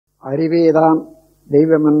அறிவேதான்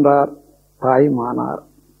தெய்வமென்றார் தாய்மானார்.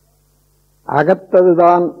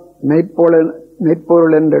 அகத்ததுதான்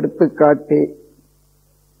மெய்ப்பொருள் என்று எடுத்துக்காட்டி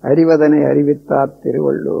அறிவதனை அறிவித்தார்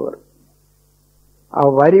திருவள்ளுவர்.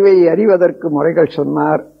 அவ்வறிவை அறிவதற்கு முறைகள்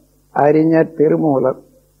சொன்னார் அறிஞர் திருமூலர்.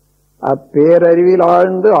 அப்பேரறிவில்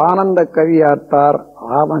ஆழ்ந்து ஆனந்த கவியார்த்தார்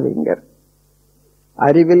ராமலிங்கர்.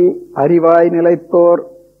 அறிவில் அறிவாய் நிலைத்தோர்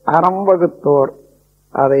அறம் வகுத்தோர்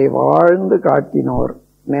அதை வாழ்ந்து காட்டினோர்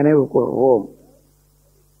நினைவு கூர்வோம்.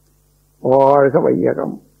 வாழ்க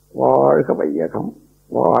வையகம், வாழ்க வையகம்,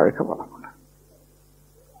 வாழ்க வளமுடன்.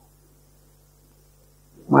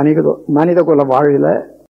 மனிதகுல வாழில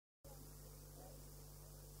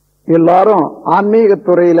எல்லாரும் ஆன்மீக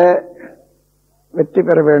துறையில வெற்றி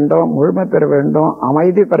பெற வேண்டும், முழுமை பெற வேண்டும்,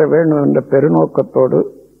 அமைதி பெற வேண்டும் என்ற பெருநோக்கத்தோடு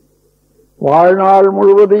வாழ்நாள்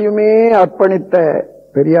முழுவதையுமே அர்ப்பணித்த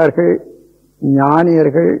பெரியார்கள்,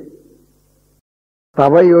 ஞானியர்கள்,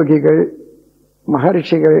 தவயோகிகள்,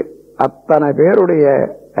 மகரிஷிகள் அத்தனை பேருடைய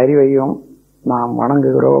அறிவையும் நாம்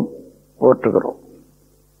வணங்குகிறோம், போற்றுகிறோம்.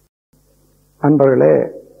 அன்பர்களே,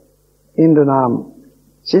 இன்று நாம்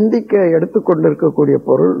சிந்திக்க எடுத்துக்கொண்டிருக்கக்கூடிய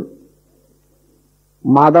பொருள்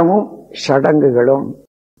மதமும் சடங்குகளும்.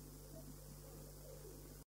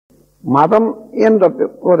 மதம் என்ற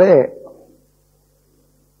போதே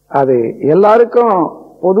அது எல்லாருக்கும்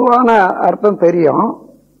பொதுவான அர்த்தம் தெரியும்.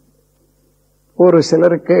 ஒரு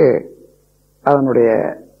சிலருக்கு அதனுடைய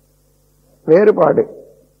வேறுபாடு.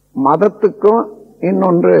 மதத்துக்கும்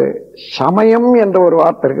இன்னொன்று சமயம் என்ற ஒரு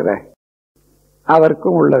வார்த்தை இருக்குது,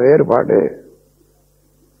 அதற்கும் உள்ள வேறுபாடு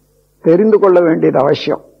தெரிந்து கொள்ள வேண்டியது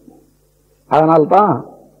அவசியம். அதனால்தான்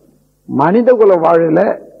மனிதகுல வாழில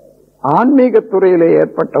ஆன்மீக துறையிலே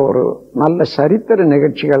ஏற்பட்ட ஒரு நல்ல சரித்திர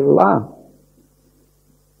நிகழ்ச்சிகள்லாம்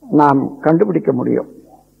நாம் கண்டுபிடிக்க முடியும்.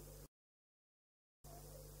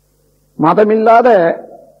 மதமில்லாத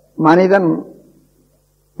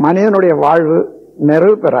மனிதனுடைய வாழ்வு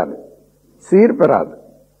நிறைவு பெறாது, சீர் பெறாது.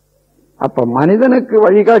 அப்ப மனிதனுக்கு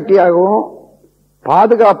வழிகாட்டியாகவும்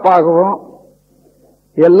பாதுகாப்பாகவும்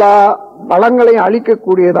எல்லா வளங்களையும்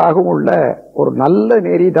அளிக்கக்கூடியதாகவும் உள்ள ஒரு நல்ல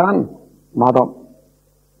நெறிதான் மதம்.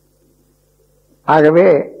 ஆகவே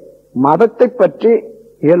மதத்தை பற்றி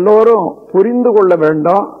எல்லோரும் புரிந்து கொள்ள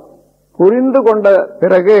வேண்டும். புரிந்து கொண்ட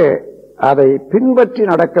பிறகு அதை பின்பற்றி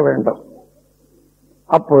நடக்க வேண்டும்.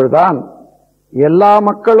 அப்பொழுதுதான் எல்லா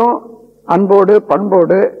மக்களும் அன்போடு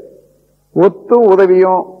பண்போடு ஒத்து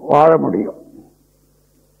உதவியும் வாழ முடியும்.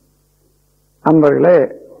 அன்பர்களே,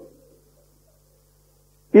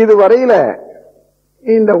 இதுவரையில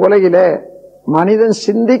இந்த உலகில மனிதன்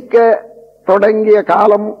சிந்திக்க தொடங்கிய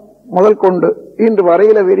காலம் முதல் கொண்டு இன்று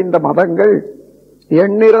வரையில விரிந்த மதங்கள்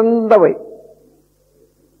எண்ணிறந்தவை.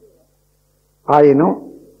 ஆயினும்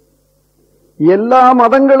எல்லா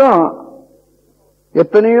மதங்களும்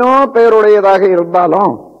எத்தனையோ பேருடையதாக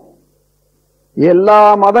இருந்தாலும் எல்லா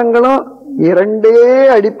மதங்களும் இரண்டே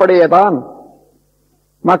அடிப்படையதான்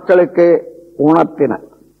மக்களுக்கு உணர்த்தின.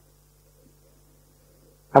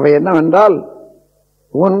 அவை என்னவென்றால்,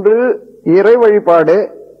 ஒன்று இறை வழிபாடு,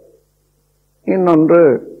 இன்னொன்று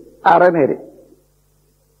அறநெறி.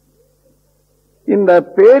 இந்த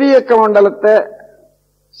பேரியக்க மண்டலத்தை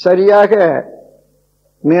சரியாக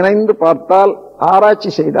நினைந்து பார்த்தால்,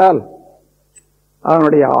 ஆராய்ச்சி செய்தால்,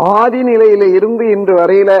 அதனுடைய ஆதி நிலையில இருந்து இன்று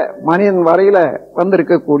வரையில மனிதன் வரையில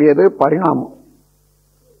வந்திருக்கக்கூடியது பரிணாமம்.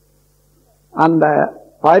 அந்த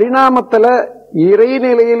பரிணாமத்துல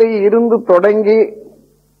இறைநிலையில இருந்து தொடங்கி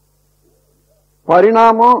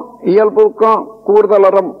பரிணாமம், இயல்பூக்கம்,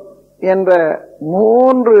 கூர்தலறம் என்ற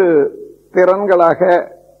 3 திறன்களாக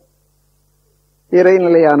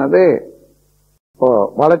இறைநிலையானது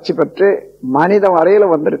வளர்ச்சி பெற்று மனித வரையில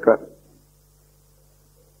வந்திருக்கிறது.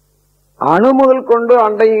 அணு முதல் கொண்டு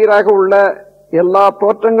அண்டையீராக உள்ள எல்லா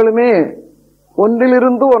தோற்றங்களுமே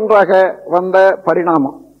ஒன்றிலிருந்து ஒன்றாக வந்த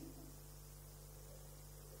பரிணாமம்.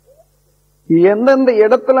 எந்தெந்த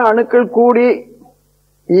இடத்துல அணுக்கள் கூடி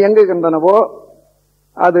இயங்குகின்றனவோ,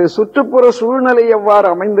 அது சுற்றுப்புற சூழ்நிலை எவ்வாறு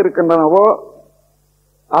அமைந்திருக்கின்றனவோ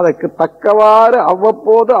அதற்கு தக்கவாறு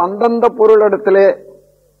அவ்வப்போது அந்தந்த பொருளிடத்திலே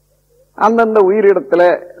அந்தந்த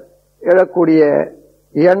உயிரிடத்திலே எழக்கூடிய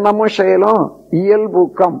எண்ணமும் செயலும்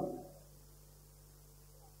இயல்பூக்கம்.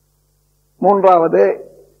 மூன்றாவது,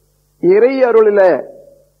 இறை அருளில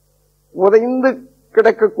உதைந்து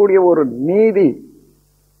கிடக்கக்கூடிய ஒரு நீதி.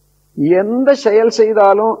 எந்த செயல்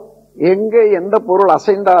செய்தாலும், எங்கே எந்த பொருள்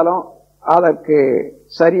அசைந்தாலும் அதற்கு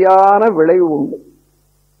சரியான விளைவு உண்டு.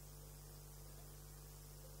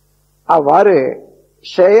 அவ்வாறு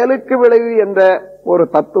செயலுக்கு விளைவு என்ற ஒரு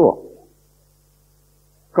தத்துவம்,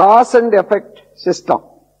 காஸ் அண்ட் எஃபெக்ட் சிஸ்டம்,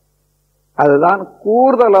 அதுதான்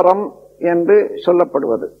கூர்தலறம் என்று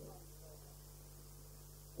சொல்லப்படுவது.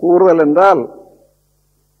 கூறுதல் என்றால்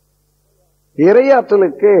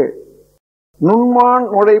இறையாற்றலுக்கு நுண்மான்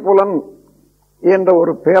நுழைப்புலன் என்ற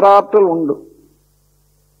ஒரு பேராற்றல் உண்டு.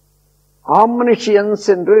 ஆம்னிஷியன்ஸ்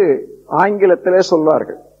என்று ஆங்கிலத்திலே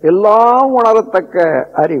சொல்வார்கள். எல்லாம் உணரத்தக்க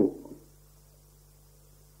அறிவு.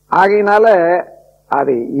 ஆகையினால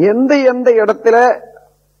அது எந்த எந்த இடத்துல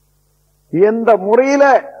எந்த முறையில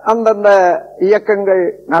அந்தந்த இயக்கங்கள்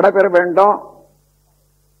நடைபெற வேண்டும்,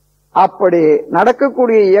 அப்படி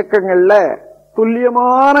நடக்கக்கூடிய இயக்கங்கள்ல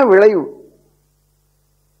துல்லியமான விளைவு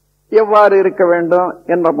எவ்வாறு இருக்க வேண்டும்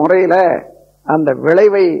என்ற முறையில அந்த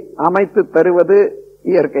விளைவை அமைத்து தருவது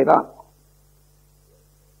இயற்கைதான்.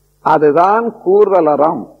 அதுதான்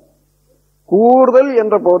கூர்தலறம். கூர்தல்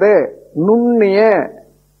என்ற போதே நுண்ணிய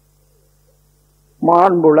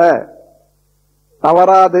மாண்புல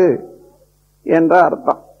தவறாது என்ற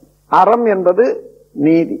அர்த்தம். அறம் என்பது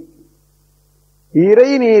நீதி. இறை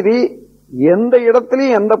நீதி எந்த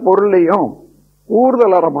இடத்திலையும் எந்த பொருளையும்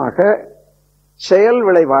கூர்தலறமாக செயல்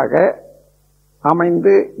விளைவாக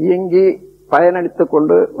அமைந்து இயங்கி பயனளித்துக்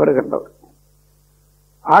கொண்டு வருகின்றது.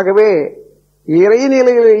 ஆகவே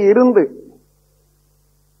இறைநிலையில் இருந்து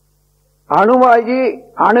அணுவாகி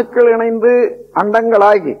அணுக்கள் இணைந்து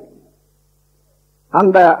அண்டங்களாகி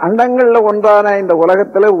அந்த அண்டங்கள்ல ஒன்றான இந்த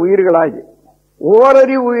உலகத்துல உயிர்களாகி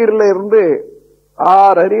ஓரறிவு உயிரில இருந்து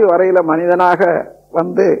 6 அறிவு வரையில மனிதனாக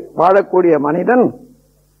வந்து வாழக்கூடிய மனிதன்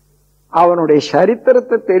அவனுடைய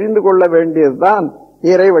சரித்திரத்தை தெரிந்து கொள்ள வேண்டியதுதான்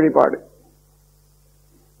இறை வழிபாடு.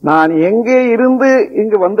 நான் எங்கே இருந்து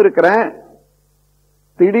இங்கு வந்திருக்கிறேன்,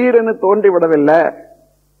 திடீரென தோன்றிவிடவில்லை.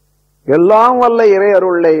 எல்லாம் வல்ல இறை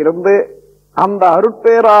அருளே இருந்து அந்த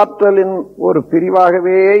அருட்பேராற்றலின் ஒரு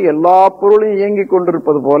பிரிவாகவே எல்லா பொருளும் இயங்கிக்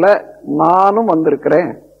கொண்டிருப்பது போல நானும்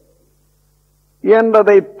வந்திருக்கிறேன்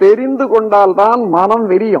என்பதை தெரிந்து கொண்டால்தான் மனம்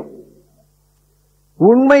விரியும்.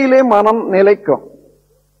 உண்மையிலே மனம் நிலைக்கும்.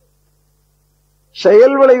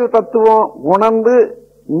 செயல் விளைவு தத்துவம் உணர்ந்து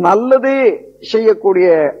நல்லதே செய்யக்கூடிய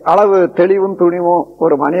அளவு தெளிவும் துணிவும்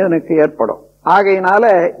ஒரு மனிதனுக்கு ஏற்படும். ஆகையினால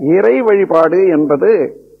இறை வழிபாடு என்பது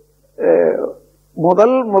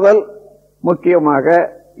முதல் முக்கியமாக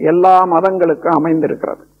எல்லா மதங்களுக்கும்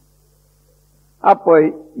அமைந்திருக்கிறது. அப்போ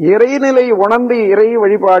இறைநிலை உணர்ந்து இறை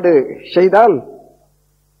வழிபாடு செய்தால்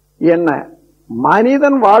என்ன,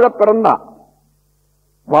 மனிதன் வாழ பிறந்தான்,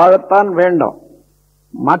 வாழத்தான் வேண்டும்.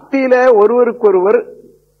 மத்தியில ஒருவருக்கொருவர்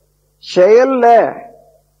செயல்ல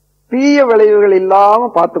தீய விளைவுகள் இல்லாம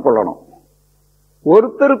பார்த்துக் கொள்ளணும்.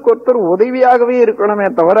 ஒருத்தருக்கொருத்தர் உதவியாகவே இருக்கணுமே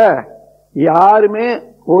தவிர யாருமே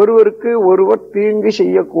ஒருவருக்கு ஒருவர் தீங்கு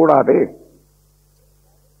செய்யக்கூடாது.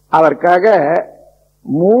 அதற்காக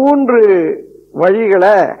 3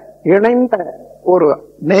 வழிகளை இணைந்த ஒரு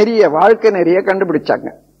நெறிய வாழ்க்கை நெறிய கண்டுபிடிச்சாங்க.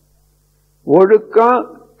 ஒழுக்கம்,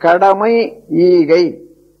 கடமை, ஈகை.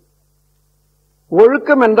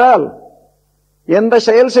 ஒழுக்கம் என்றால் எந்த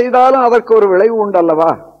செயல் செய்தாலும் அதற்கு ஒரு விளைவு உண்டு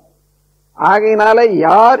அல்லவா? ஆகையினால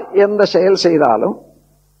யார் எந்த செயல் செய்தாலும்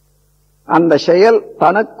அந்த செயல்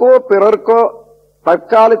தனக்கோ பிறர்க்கோ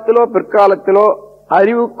தற்காலத்திலோ பிற்காலத்திலோ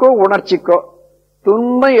அறிவுக்கோ உணர்ச்சிக்கோ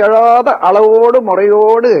துன்பம் எழாத அளவோடு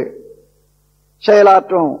முறையோடு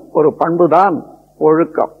செயலாற்றும் ஒரு பண்புதான்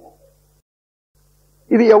ஒழுக்கம்.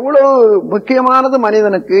 இது எவ்வளவு முக்கியமானது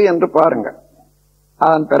மனிதனுக்கு என்று பாருங்க.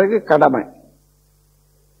 அதன் பிறகு கடமை.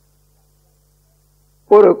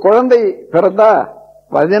 ஒரு குழந்தை பிறந்தா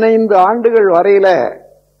 15 ஆண்டுகள் வரையில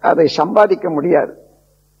அதை சம்பாதிக்க முடியாது.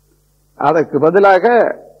 அதற்கு பதிலாக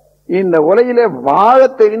இந்த உலகிலே வாழ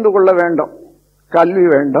தெரிந்து கொள்ள வேண்டும். கல்வி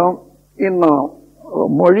வேண்டும், இன்னும்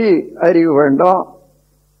மொழி அறிவு வேண்டும்,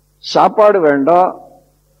 சாப்பாடு வேண்டும்,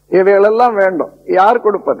 இவைகளெல்லாம் வேண்டும். யார்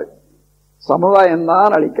கொடுப்பது? சமுதாயம்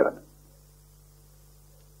தான் அளிக்கிறது.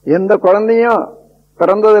 எந்த குழந்தையும்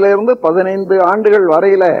பிறந்ததிலிருந்து 15 ஆண்டுகள்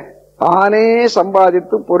வரையில தானே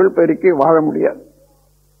சம்பாதித்து பொருள் பெருக்கி வாழ முடியாது.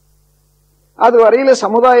 அது வரையில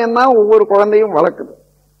சமுதாயம் தான் ஒவ்வொரு குழந்தையும் வளர்க்குது.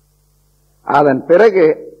 அதன் பிறகு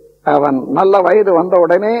அவன் நல்ல வயது வந்த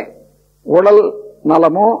உடனே உடல்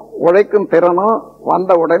நலமும் உழைக்கும் திறனும்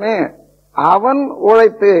வந்த உடனே அவன்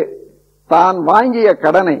உழைத்து தான் வாங்கிய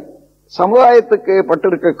கடனை, சமுதாயத்துக்கு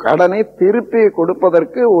பட்டிருக்க கடனை திருப்பி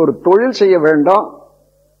கொடுப்பதற்கு ஒரு தொழில் செய்ய வேண்டும்.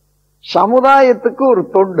 சமுதாயத்துக்கு ஒரு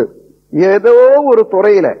தொண்டு, ஏதோ ஒரு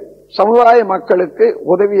துறையில சமுதாய மக்களுக்கு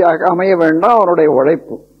உதவியாக அமைய வேண்டும் அவனுடைய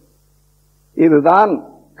உழைப்பு. இதுதான்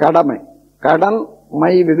கடமை. கடன்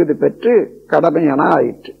மை விகுதி பெற்று கடமை என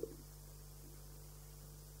ஆயிற்று.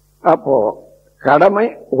 அப்போ கடமை,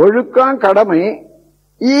 ஒழுக்கம், கடமை,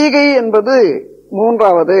 ஈகை என்பது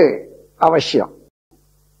 3வது அவசியம்.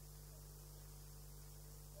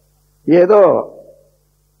 ஏதோ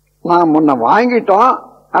நாம் முன்ன வாங்கிட்டோம்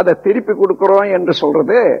அதை திருப்பி கொடுக்கிறோம் என்று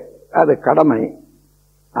சொல்றது அது கடமை.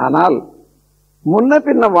 ஆனால் முன்ன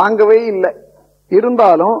பின்ன வாங்கவே இல்லை.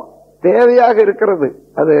 இருந்தாலும் தேவையாக இருக்கிறது,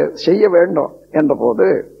 அது செய்ய வேண்டும் என்ற போது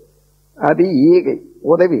அது ஈகை,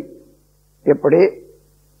 உதவி. எப்படி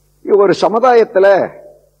ஒரு சமுதாயத்தில்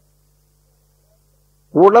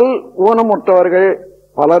உடல் ஊனமுற்றவர்கள்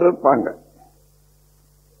பலர் இருப்பாங்க.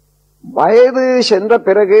 வயது சென்ற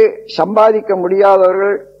பிறகு சம்பாதிக்க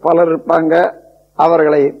முடியாதவர்கள் பலர் இருப்பாங்க.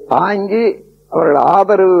 அவர்களை தாங்கி அவர்கள்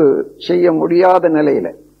ஆதரவு செய்ய முடியாத நிலையில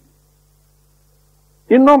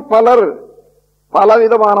இன்னும் பலர்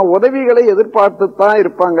பலவிதமான உதவிகளை எதிர்பார்த்துத்தான்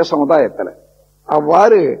இருப்பாங்க சமுதாயத்தில்.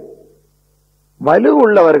 அவ்வாறு வலு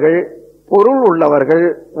உள்ளவர்கள், பொருள் உள்ளவர்கள்,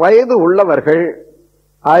 வயது உள்ளவர்கள்,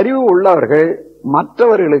 அறிவு உள்ளவர்கள்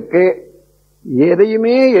மற்றவர்களுக்கு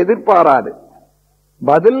எதையுமே எதிர்பாராது,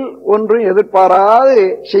 பதில் ஒன்றும் எதிர்பாராது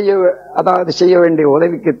செய்ய வேண்டிய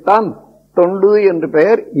உதவிக்குத்தான் தொண்டு என்று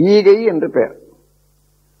பெயர், ஈகை என்று பெயர்.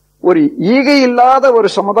 ஒரு ஈகை இல்லாத ஒரு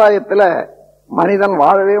சமுதாயத்தில் மனிதன்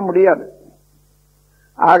வாழவே முடியாது.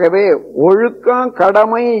 ஆகவே ஒழுக்கம்,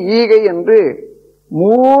 கடமை, ஈகை என்று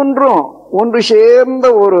மூன்றும் ஒன்று சேர்ந்த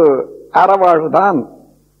ஒரு அறவாழ்வுதான்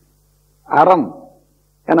அறம்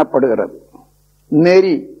எனப்படுகிறது.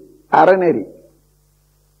 நெறி, அறநெறி.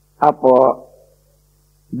 அப்போ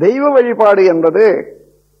தெய்வ வழிபாடு என்பது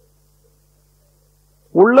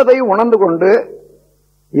உள்ளதை உணர்ந்து கொண்டு,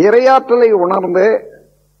 இறையாற்றலை உணர்ந்து,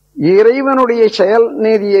 இறைவனுடைய செயல்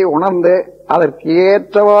நீதியை உணர்ந்து அதற்கு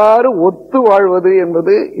ஏற்றவாறு ஒத்து வாழ்வது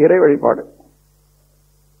என்பது இறை வழிபாடு.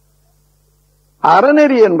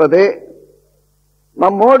 அறநெறி என்பது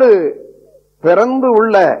நம்மோடு பிறந்து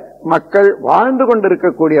உள்ள மக்கள், வாழ்ந்து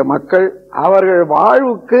கொண்டிருக்கக்கூடிய மக்கள், அவர்கள்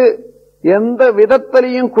வாழ்வுக்கு எந்த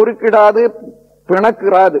விதத்திலையும் குறுக்கிடாது,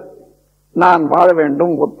 பிணக்குறாது, நான் வாழ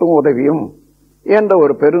வேண்டும், ஒத்தும் உதவியும் என்ற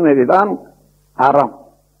ஒரு பெருநெறிதான் அறம்.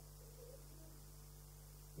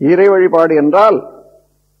 இறை வழிபாடு என்றால்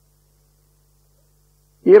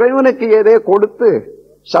இறைவனுக்கு ஏதே கொடுத்து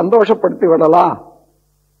சந்தோஷப்படுத்தி விடலாம்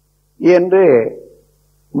என்று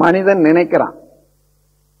மனிதன் நினைக்கிறான்.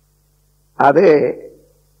 அது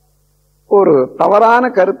ஒரு தவறான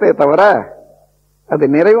கருத்தை தவிர அது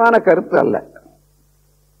நிறைவான கருத்து அல்ல.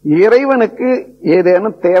 இறைவனுக்கு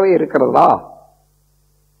ஏதேனும் தேவை இருக்கிறதா?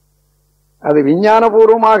 அது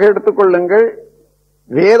விஞ்ஞானபூர்வமாக எடுத்துக்கொள்ளுங்கள்,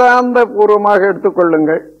 வேதாந்த பூர்வமாக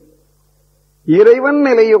எடுத்துக்கொள்ளுங்கள். இறைவன்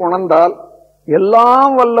நிலையை உணர்ந்தால்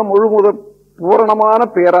எல்லாம் வல்ல முழுமுதற் பூரணமான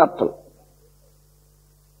பேராற்றல்,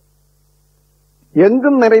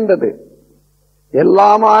 எங்கும் நிறைந்தது,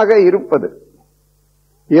 எல்லாமாக இருப்பது,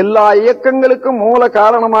 எல்லா இயக்கங்களுக்கும் மூல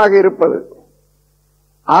காரணமாக இருப்பது,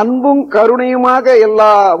 அன்பும் கருணையுமாக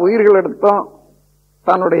எல்லா உயிர்களிடத்தும்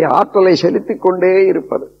தன்னுடைய ஆற்றலை செலுத்திக் கொண்டே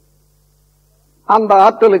இருப்பது. அந்த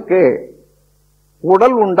ஆற்றலுக்கு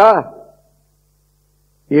உடல் உண்டா?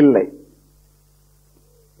 இல்லை.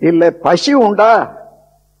 இல்லை. பசி உண்டா?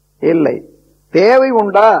 இல்லை. தேவை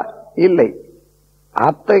உண்டா? இல்லை.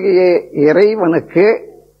 அத்தகைய இறைவனுக்கு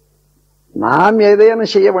நாம்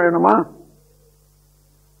ஏதேனும் செய்ய வேணுமா?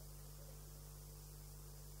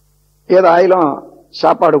 ஏதாயிலும்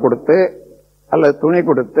சாப்பாடு கொடுத்து அல்லது துணி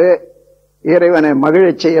கொடுத்து இறைவனை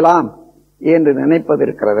மகிழச் செய்யலாம் என்று நினைப்பது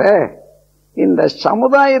இருக்கிறத, இந்த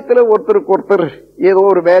சமுதாயத்தில் ஒருத்தருக்கு ஒருத்தர் ஏதோ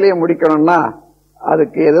ஒரு வேலையை முடிக்கணும்னா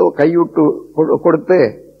அதுக்கு ஏதோ கையூட்டு கொடுத்து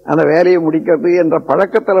அந்த வேலையை முடிக்கிறது என்ற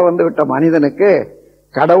பழக்கத்தில் வந்து விட்ட மனிதனுக்கு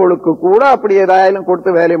கடவுளுக்கு கூட அப்படி ஏதாயிலும்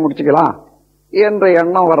கொடுத்து வேலையை முடிச்சுக்கலாம் என்ற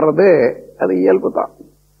எண்ணம் வர்றது அது இயல்பு தான்.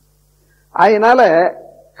 அதனால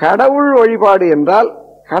கடவுள் வழிபாடு என்றால்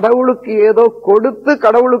கடவுளுக்கு ஏதோ கொடுத்து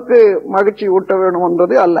கடவுளுக்கு மகிழ்ச்சி ஊட்ட வேணும்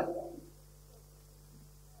என்றது அல்ல.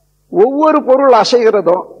 ஒவ்வொரு பொருள்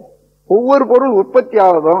அசைகிறதும், ஒவ்வொரு பொருள் உற்பத்தி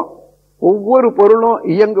ஆவதும், ஒவ்வொரு பொருளும்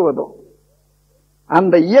இயங்குவதும்,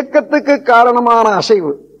 அந்த இயக்கத்துக்கு காரணமான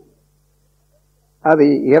அசைவு அது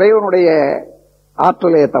இறைவனுடைய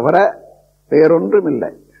ஆற்றலே தவிர வேறொன்றும் இல்லை.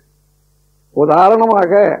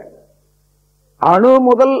 உதாரணமாக அணு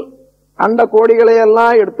முதல் அண்ட கோடிகளை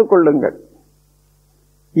எல்லாம் எடுத்துக்கொள்ளுங்கள்.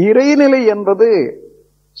 இறைநிலை என்பது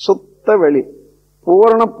சுத்த வெளி,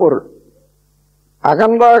 பூரண பொருள்,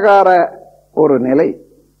 அகண்டாகார ஒரு நிலை.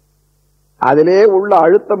 அதிலே உள்ள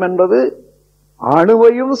அழுத்தம் என்பது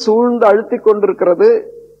அணுவையும் சூழ்ந்து அழுத்திக் கொண்டிருக்கிறது,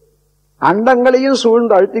 அண்டங்களையும்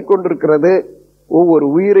சூழ்ந்து அழுத்திக் கொண்டிருக்கிறது, ஒவ்வொரு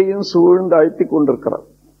உயிரையும் சூழ்ந்து அழுத்திக் கொண்டிருக்கிறது.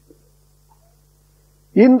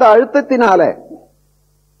 இந்த அழுத்தத்தினால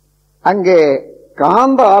அங்கே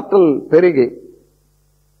காந்த ஆற்றல் பெருகி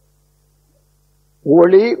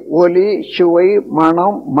ஒளி, ஒலி, சுவை,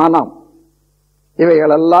 மனம், மனம்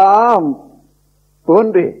இவைகளெல்லாம்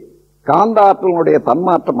தோன்றி காந்த ஆற்றலுடைய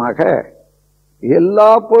தன்மாற்றமாக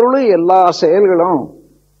எல்லா பொருளும் எல்லா செயல்களும்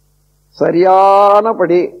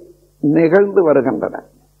சரியானபடி நிகழ்ந்து வருகின்றன.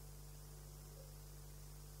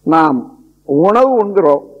 நாம் உணவு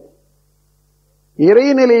உண்கிறோம்.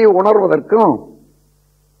 இறைநிலையை உணர்வதற்கும்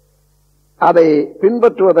அதை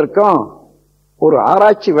பின்பற்றுவதற்கும் ஒரு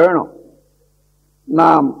ஆராய்ச்சி வேணும்.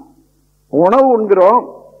 நாம் உணவு உண்கிறோம்,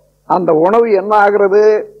 அந்த உணவு என்ன ஆகிறது?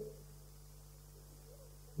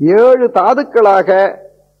 7 தாதுக்களாக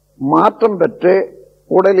மாற்றம் பெற்று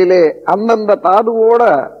உடலிலே அந்தந்த தாதுவோட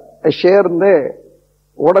சேர்ந்து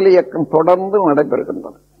உடல் இயக்கம் தொடர்ந்து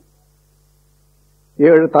நடைபெறுகின்றன.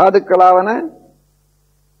 7 தாதுக்களாவன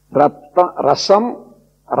ரசம்,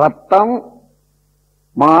 ரத்தம்,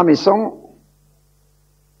 மாமிசம்,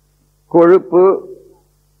 கொழுப்பு,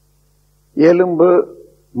 எலும்பு,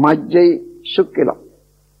 மஜ்ஜை, சுக்கிலம்.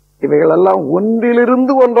 இவைகளெல்லாம்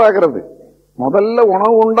ஒன்றிலிருந்து ஒன்றாகிறது. முதல்ல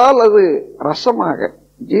உணவு உண்டால் அது ரசமாக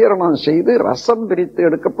ஜீரணம் செய்து ரசம் பிரித்து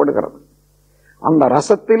எடுக்கப்படுகிறது. அந்த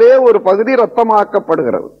ரசத்திலே ஒரு பகுதி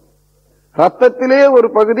ரத்தமாக்கப்படுகிறது, ரத்தத்திலே ஒரு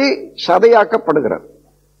பகுதி சதையாக்கப்படுகிறது.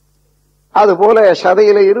 அதுபோல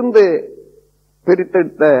சதையில இருந்து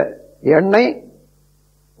பிரித்தெடுத்த எண்ணெய்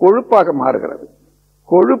கொழுப்பாக மாறுகிறது.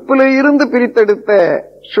 கொழுப்பில இருந்து பிரித்தெடுத்த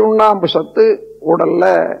சுண்ணாம்பு சத்து உடல்ல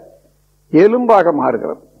எலும்பாக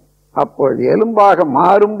மாறுகிறது. அப்பொழுது எலும்பாக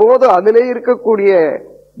மாறும்போது அதிலே இருக்கக்கூடிய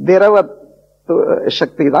திரவ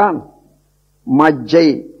சக்தி தான் மஜ்ஜை,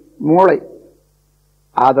 மூளை.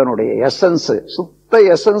 அதனுடைய எசன்ஸ், சுத்த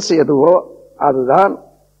எசன்ஸ் எதுவோ அதுதான்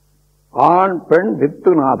ஆண் பெண்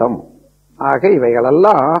வித்துநாதம். ஆக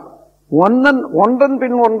இவைகளெல்லாம் ஒன்றன்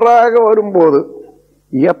பின் ஒன்றாக வரும்போது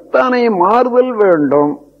எத்தனை மாறுதல்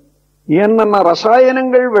வேண்டும், என்னென்ன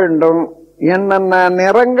ரசாயனங்கள் வேண்டும், என்னென்ன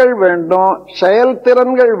நிறங்கள் வேண்டும்,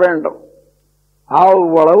 செயல்திறன்கள் வேண்டும்,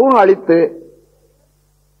 அவ்வளவும் அளித்து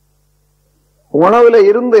உணவுல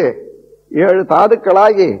இருந்து 7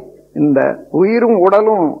 தாதுக்களாகி இந்த உயிரும்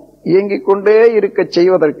உடலும் இயங்கிக் கொண்டே இருக்க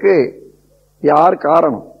செய்வதற்கு யார்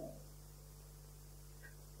காரணம்?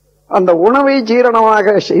 அந்த உணவை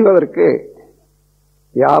ஜீரணமாக செய்வதற்கு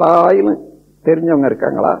யாராயிலும் தெரிஞ்சவங்க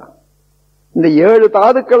இருக்காங்களா? இந்த 7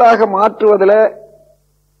 தாதுக்களாக மாற்றுவதில்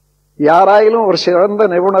யாராயிலும் ஒரு சிறந்த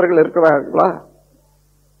நிபுணர்கள் இருக்கிறார்களா?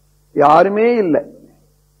 யாருமே இல்லை.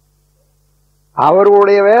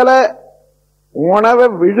 அவர்களுடைய வேலை உணவை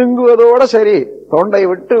விழுங்குவதோட சரி, தொண்டை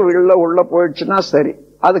விட்டு உள்ள போயிடுச்சுன்னா சரி,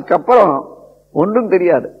 அதுக்கப்புறம் ஒன்றும்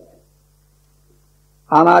தெரியாது.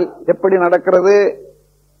 ஆனால் எப்படி நடக்கிறது?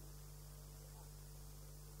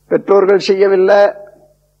 பெற்றோர்கள் செய்யவில்லை,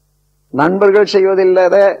 நண்பர்கள்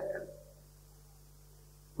செய்வதில்லை,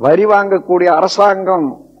 வரி வாங்கக்கூடிய அரசாங்கம்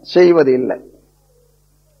செய்வதில்லை.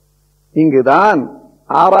 இங்குதான்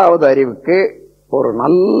 6வது அறிவுக்கு ஒரு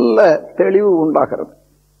நல்ல தெளிவு உண்டாகிறது.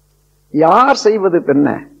 யார் செய்வது பின்ன?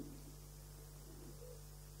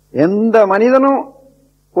 எந்த மனிதனும்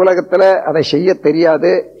உலகத்தில் அதை செய்ய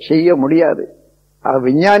தெரியாது, செய்ய முடியாது. அது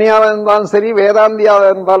விஞ்ஞானியாக இருந்தாலும் சரி, வேதாந்தியாக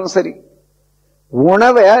இருந்தாலும் சரி,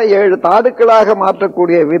 உணவை 7 தாதுக்களாக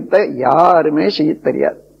மாற்றக்கூடிய வித்தை யாருமே செய்ய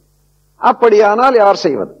தெரியாது. அப்படியானால் யார்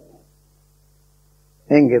செய்வது?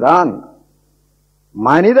 இங்குதான்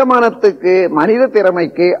மனித மனத்துக்கு, மனித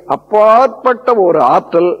திறமைக்கு அப்பாற்பட்ட ஒரு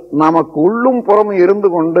ஆற்றல் நமக்கு உள்ளும் புறமும் இருந்து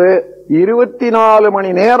கொண்டு 24 மணி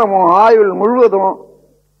நேரமும் ஆயுள் முழுவதும்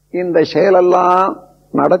இந்த செயலெல்லாம்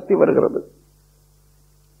நடத்தி வருகிறது.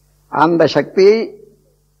 அந்த சக்தியை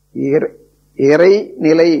இறை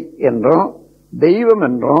நிலை என்றும், தெய்வம்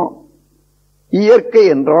என்றும், இயற்கை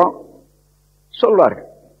என்றும் சொல்வார்கள்.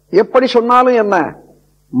 எப்படி சொன்னாலும் என்ன,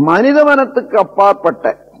 மனித மனத்துக்கு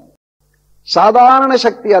அப்பாற்பட்ட சாதாரண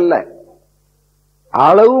சக்தி அல்ல.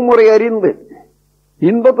 அளவு முறை அறிந்து,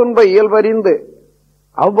 இன்ப துன்ப இயல்பறிந்து,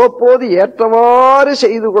 அவ்வப்போது ஏற்றவாறு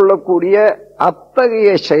செய்து கொள்ளக்கூடிய அத்தகைய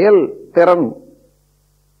செயல் திறன்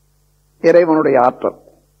இறைவனுடைய ஆற்றல்.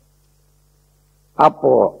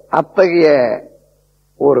 அப்போ அத்தகைய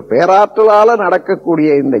ஒரு பேராற்றலால நடக்கக்கூடிய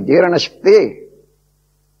இந்த ஜீரண சக்தி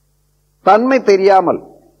தன்மை தெரியாமல்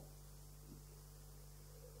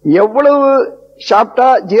எவ்வளவு சாப்பிட்டா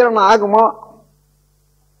ஜீரணம் ஆகுமோ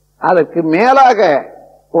அதற்கு மேலாக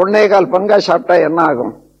 1.25 பங்கா சாப்பிட்டா என்ன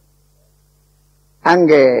ஆகும்?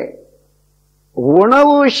 அங்கே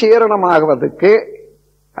உணவு சீரணமாகுவதற்கு,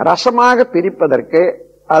 ரசமாக பிரிப்பதற்கு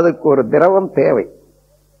அதுக்கு ஒரு திரவம் தேவை.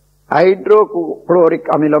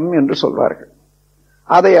 ஹைட்ரோகுளோரிக் அமிலம் என்று சொல்வார்கள்.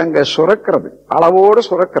 அதை அங்க சுரக்கிறது, அளவோடு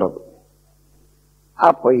சுரக்கிறது.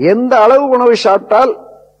 அப்ப எந்த அளவு உணவு சாப்பிட்டால்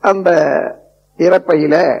அந்த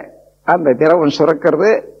இறப்பையில அந்த திரவம் சுரக்கிறது,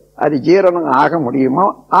 அது ஜீரணம் ஆக முடியுமோ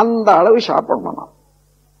அந்த அளவு சாப்பிடணும்.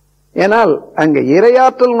 ஏனால் அங்க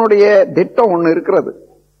இறையாற்றலினுடைய திட்டம் ஒண்ணு இருக்கிறது.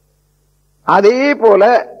 அதே போல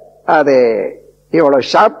அது இவ்வளவு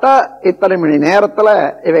சாப்பிட்டா இத்தனை மணி நேரத்துல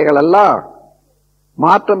இவைகள் எல்லாம்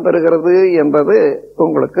மாற்றம் பெறுகிறது என்பது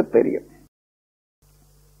உங்களுக்கு தெரியும்.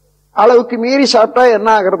 அளவுக்கு மீறி சாப்பிட்டா என்ன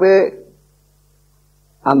ஆகிறது?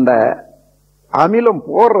 அந்த அமிலம்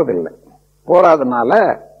போறதில்லை. போறாதனால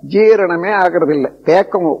ஜீரணமே ஆகிறது இல்லை,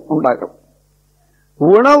 தேக்கம் உண்டாகும்.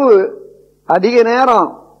 உணவு அதிக நேரம்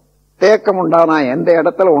தேக்கம் உண்டானா எந்த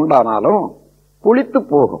இடத்துல உண்டானாலும் புளித்து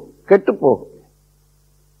போகும், கெட்டு போகும்.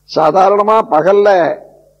 சாதாரணமா பகல்ல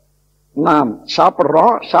நாம்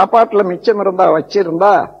சாப்பிடுறோம், சாப்பாட்டுல மிச்சம் இருந்தா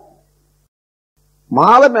வச்சிருந்தா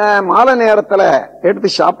மாலை நேரத்துல எடுத்து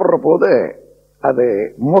சாப்பிடுற போது அது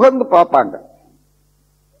முகந்து பார்ப்பாங்க,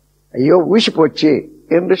 ஐயோ ஊசி போச்சு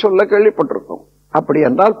என்று சொல்ல கேள்விப்பட்டிருக்கோம். அப்படி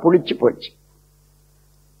என்றால் புளிச்சு போச்சு.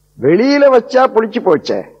 வெளியில வச்சா புளிச்சு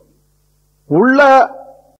போச்சே, உள்ள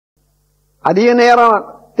அதிக நேரம்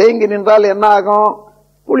தேங்கி நின்றால் என்ன ஆகும்?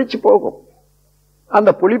 புளிச்சு போகும். அந்த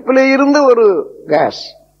புளிப்பில இருந்து ஒரு கேஸ்,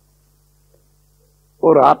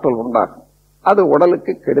 ஒரு ஆற்றல் உண்டாகும். அது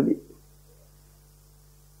உடலுக்கு கெடுதி.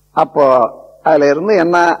 அப்போ அதுல இருந்து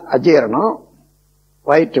என்ன அஜீரணம்,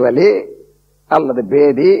 வயிற்று வலி அல்லது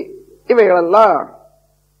பேதி இவைகளெல்லாம்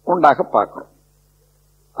உண்டாக பார்க்கிறோம்.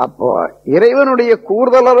 அப்போ இறைவனுடைய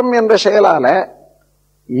கூர்தலரும் என்ற செயலால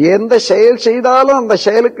எந்த செயல் செய்தாலும் அந்த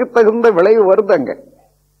செயலுக்கு தகுந்த விளைவு வருதுங்க.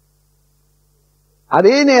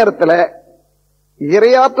 அதே நேரத்தில்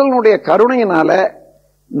இறையாற்றலினுடைய கருணையினால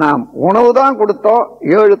நாம் உணவுதான் கொடுத்தோம்,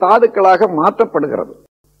 7 தாதுக்களாக மாற்றப்படுகிறது.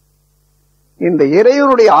 இந்த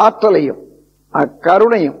இறைவனுடைய ஆற்றலையும்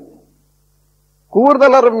அக்கருணையும்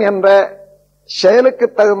கூர்தலரும் என்ற செயலுக்கு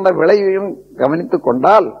தகுந்த விளைவையும் கவனித்துக்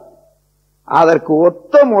கொண்டால் அதற்கு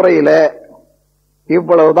ஒத்த முறையில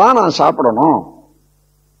இவ்வளவுதான் நான் சாப்பிடணும்,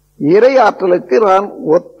 இறை ஆற்றலுக்கு நான்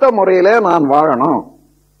ஒத்த முறையில நான் வாழணும்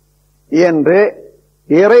என்று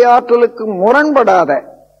இறையாற்றலுக்கு முரண்படாத,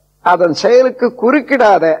 அதன் செயலுக்கு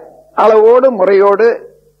குறுக்கிடாத அளவோடு முறையோடு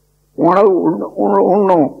உணவு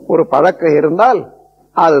உண்ணும் ஒரு பழக்கம் இருந்தால்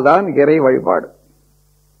அதுதான் இறை வழிபாடு.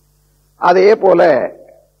 அதே போல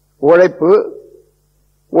உழைப்பு,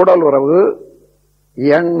 உடல் உறவு,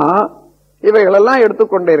 எண்ணம் இவைகளெல்லாம்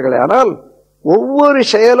எடுத்துக்கொண்டீர்களே, ஆனால் ஒவ்வொரு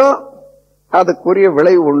செயலும் அதுக்குரிய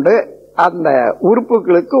விளைவு உண்டு. அந்த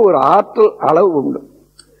உறுப்புகளுக்கு ஒரு ஆற்றல் அளவு உண்டு.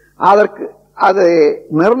 அதற்கு அது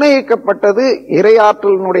நிர்ணயிக்கப்பட்டது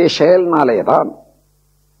இறையாற்றலினுடைய செயல்னாலேதான்.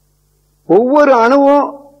 ஒவ்வொரு அணுவும்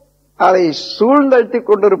அதை சூழ்ந்தழுத்திக்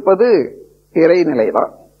கொண்டிருப்பது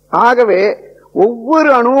இறைநிலைதான். ஆகவே ஒவ்வொரு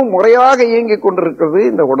அணுவும் முறையாக இயங்கிக் கொண்டிருக்கிறது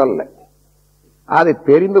இந்த உடல்ல. அதை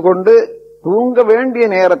தெரிந்து கொண்டு தூங்க வேண்டிய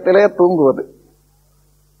நேரத்திலே தூங்குவது,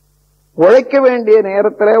 உழைக்க வேண்டிய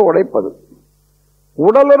நேரத்திலே உழைப்பது,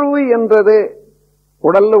 உடலுறவு என்றது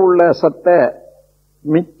உடல்ல உள்ள சத்தை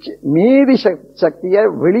மீதி சக்தியை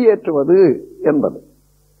வெளியேற்றுவது என்பது.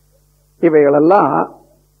 இவைகளெல்லாம்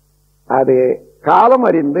அது காலம்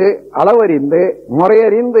அறிந்து அளவறிந்து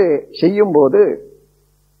முறையறிந்து செய்யும் போது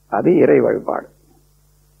அது இறை வழிபாடு.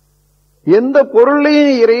 எந்த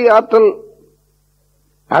பொருளையும் இறை ஆற்றல்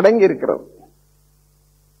அடங்கி இருக்கிறது.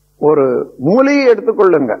 ஒரு மூலையை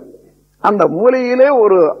எடுத்துக்கொள்ளுங்க, அந்த மூலையிலே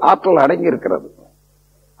ஒரு ஆற்றல் அடங்கி இருக்கிறது.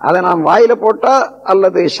 அதை நாம் வாயில போட்டா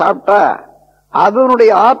அல்லது சாப்பிட்டா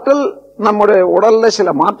அதனுடைய ஆற்றல் நம்முடைய உடல்ல சில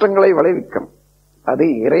மாற்றங்களை விளைவிக்கும். அது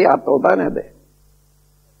இறை ஆற்றல் தான். அது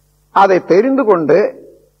அதை தெரிந்து கொண்டு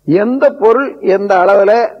எந்த பொருள் எந்த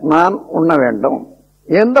அளவில் நான் உண்ண வேண்டும்,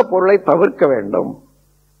 எந்த பொருளை தவிர்க்க வேண்டும்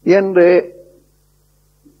என்று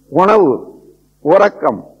உணவு,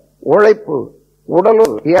 உறக்கம், உழைப்பு, உடல்,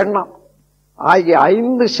 எண்ணம் ஆகிய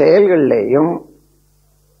 5 செயல்களிலேயும்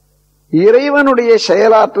இறைவனுடைய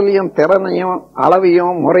செயலாற்றலையும் திறனையும்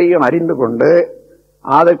அளவையும் முறையும் அறிந்து கொண்டு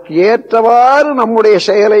அதற்கு ஏற்றவாறு நம்முடைய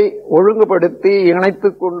செயலை ஒழுங்குபடுத்தி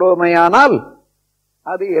இணைத்துக் கொண்டோமையானால்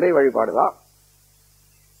அது இறை வழிபாடுதான்.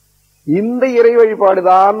 இந்த இறை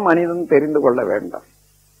வழிபாடுதான் மனிதன் தெரிந்து கொள்ள வேண்டும்.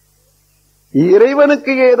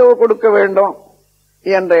 இறைவனுக்கு ஏதோ கொடுக்க வேண்டும்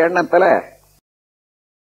என்ற எண்ணத்துல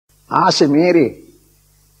ஆசை மீறி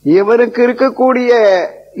இவனுக்கு இருக்கக்கூடிய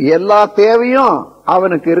எல்லா தேவையும்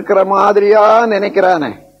அவனுக்கு இருக்கிற மாதிரியா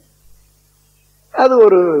நினைக்கிறானே, அது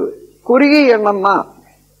ஒரு குறுகிய எண்ணம் தான்.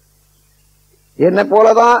 என்னை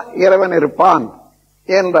போலதான் இறைவன் இருப்பான்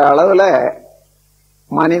என்ற அளவுல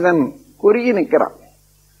மனிதன் குறுகி நிற்கிறான்.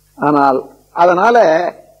 ஆனால் அதனால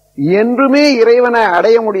என்றுமே இறைவனை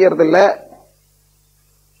அடைய முடியறதில்லை,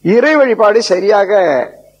 இறை வழிபாடு சரியாக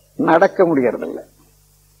நடக்க முடியறதில்லை.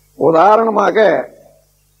 உதாரணமாக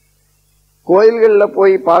கோயில்கள்ல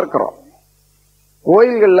போய் பார்க்கிறோம்.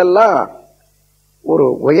 கோயில்கள்லாம் ஒரு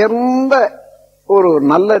உயர்ந்த ஒரு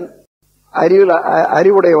நல்ல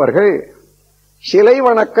அறிவுடையவர்கள் சிலை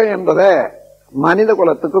வணக்கம் என்பதை மனித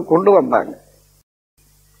குலத்துக்கு கொண்டு வந்தாங்க.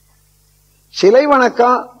 சிலை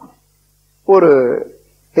வணக்கம் ஒரு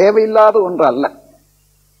தேவையில்லாத ஒன்று அல்ல.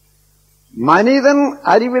 மனிதன்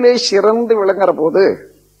அறிவிலே சிறந்து விளங்குற போது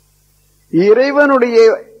இறைவனுடைய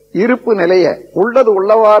இருப்பு நிலைய உள்ளது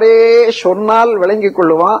உள்ளவாறே சொன்னால் விளங்கிக்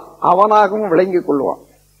கொள்ளுவான், அவனாகவும் விளங்கிக் கொள்வான்.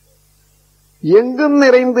 எங்கும்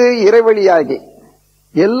நிறைந்து இறைவழியாகி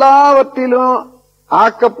எல்லாவற்றிலும்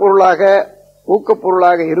ஆக்கப்பொருளாக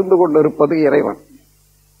ஊக்கப்பொருளாக இருந்து கொண்டிருப்பது இறைவன்.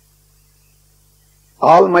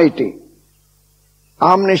 ஆல்மைட்டி,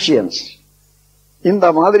 ஆம்னிஷியன்ஸ், இந்த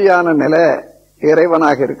மாதிரியான நிலை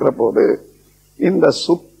இறைவனாக இருக்கிற போது இந்த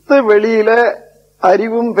சுத்த வெளியில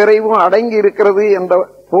அறிவும் விரைவும் அடங்கி இருக்கிறது என்ற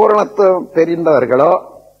பூரணத்துவம் தெரிந்தவர்களோ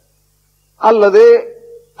அல்லது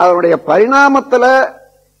அதனுடைய பரிணாமத்துல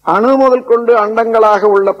அணு முதல் கொண்டு அண்டங்களாக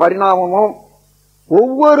உள்ள பரிணாமமும்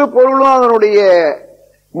ஒவ்வொரு பொருளும் அதனுடைய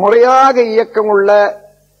முறையாக இயக்கம் உள்ள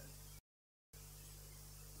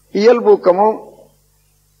இயல்பூக்கமும்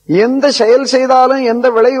எந்த செயல் செய்தாலும் எந்த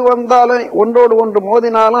விளைவு வந்தாலும் ஒன்றோடு ஒன்று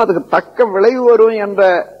மோதினாலும் அதுக்கு தக்க விளைவு வரும் என்ற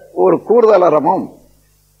ஒரு கூறுதலறமும்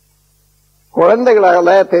குழந்தைகளால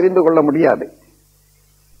தெரிந்து கொள்ள முடியாது.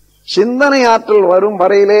 சிந்தனை ஆற்றல் வரும்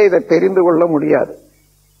வரையிலே இதை தெரிந்து கொள்ள முடியாது.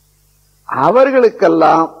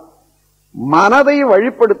 அவர்களுக்கெல்லாம் மனதை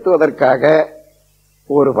வழிப்படுத்துவதற்காக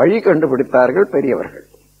ஒரு வழி கண்டுபிடித்தார்கள் பெரியவர்கள்.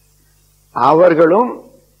 அவர்களும்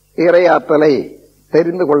இறையாற்றலை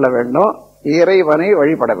தெரிந்து கொள்ள வேண்டும், இறைவனை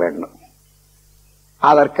வழிபட வேண்டும்.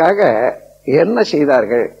 அதற்காக என்ன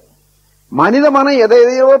செய்தார்கள்? மனித மனம்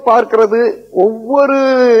எதையோ பார்க்கிறது. ஒவ்வொரு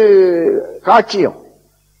காட்சியும்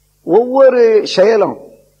ஒவ்வொரு செயலும்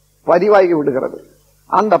பதிவாகி விடுகிறது.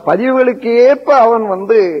 அந்த பதிவுகளுக்கு ஏற்ப அவன்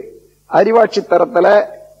அறிவாட்சி தரத்துல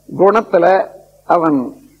குணத்துல அவன்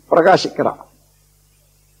பிரகாசிக்கிறான்.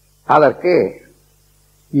 அதற்கு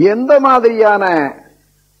எந்த மாதிரியான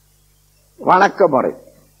வணக்க முறை,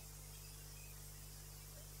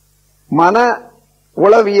 மன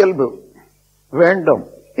உளவியல்பு வேண்டும்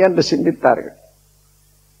என்று சிந்தித்தார்கள்.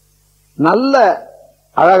 நல்ல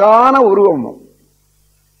அழகான உருவமும்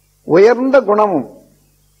உயர்ந்த குணமும்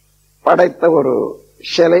படைத்த ஒரு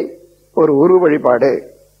சிலை, ஒரு உரு வழிபாடு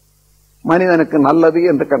மனிதனுக்கு நல்லது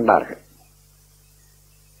என்று கண்டார்கள்.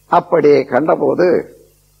 அப்படியே கண்டபோது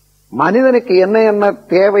மனிதனுக்கு என்ன என்ன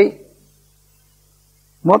தேவை?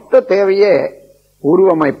 மொத்த தேவையே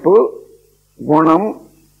உருவமைப்பு, குணம்,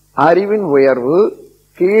 அறிவின் உயர்வு,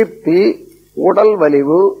 கீர்த்தி, உடல்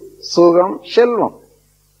வலிவு, சுகம், செல்வம்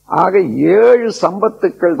ஆக 7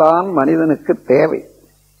 சம்பத்துக்கள் தான் மனிதனுக்கு தேவை.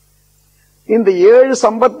 இந்த 7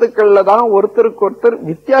 சம்பத்துக்கள்ல தான் ஒருத்தருக்கு ஒருத்தர்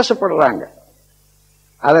வித்தியாசப்படுறாங்க.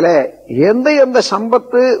 அதுல எந்த எந்த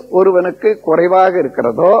சம்பத்து ஒருவனுக்கு குறைவாக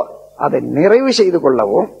இருக்கிறதோ அதை நிறைவு செய்து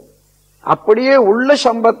கொள்ளவும், அப்படியே உள்ள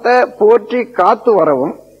சம்பத்தை போற்றி காத்து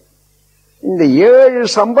வரவும் இந்த 7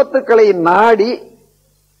 சம்பத்துக்களை நாடி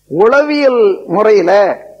உளவியல் முறையில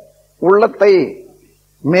உள்ளத்தை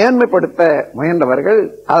மேன்மைப்படுத்த முயன்றவர்கள்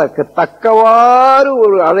அதற்கு தக்கவாறு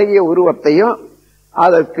ஒரு அழகிய உருவத்தையும்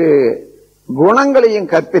அதற்கு குணங்களையும்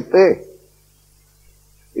கற்பித்து,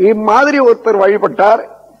 இம்மாதிரி ஒருத்தர் வழிபட்டார்,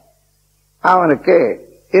 அவனுக்கு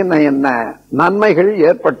என்ன என்ன நன்மைகள்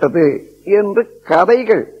ஏற்பட்டது என்று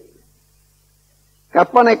கதைகள்,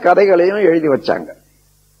 கற்பனை கதைகளையும் எழுதி வச்சாங்க.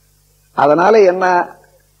 அதனால என்ன,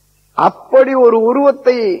 அப்படி ஒரு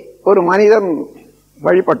உருவத்தை ஒரு மனிதன்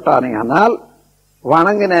வழிபட்டானேயானால்,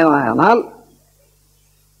 வணங்கினால்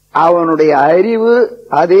அவனுடைய அறிவு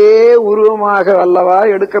அதே உருவமாக அல்லவா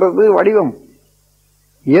எடுக்கிறது வடிவம்.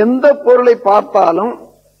 எந்த பொருளை பார்த்தாலும்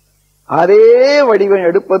அதே வடிவம்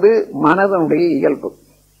எடுப்பது மனதனுடைய இயல்பு.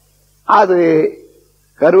 அது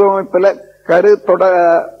கருவமைப்புல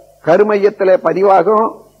கருமையத்தில பதிவாகும்,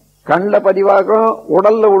 கண்ல பதிவாகும்,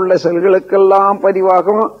 உடல்ல உள்ள செல்களுக்கெல்லாம்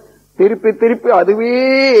பதிவாகும், திருப்பி திருப்பி அதுவே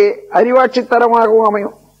அறிவாட்சி தரமாகவும்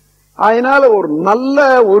அமையும். அதனால ஒரு நல்ல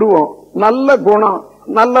உருவம், நல்ல குணம்,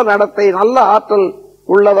 நல்ல நடத்தை, நல்ல ஆற்றல்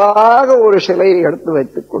உள்ளதாக ஒரு சிலையை எடுத்து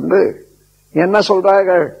வைத்துக் கொண்டு என்ன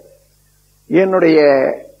சொல்றார்கள்? என்னுடைய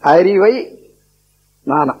அறிவை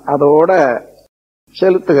நான் அதோட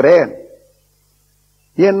செலுத்துகிறேன்,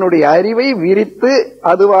 என்னுடைய அறிவை விரித்து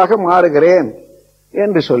அதுவாக மாறுகிறேன்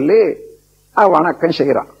என்று சொல்லி வணக்கம்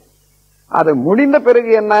செய்கிறான். அது முடிந்த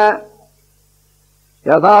பிறகு என்ன?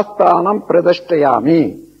 யதாஸ்தானம் பிரதிஷ்டையாமி,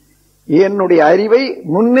 என்னுடைய அறிவை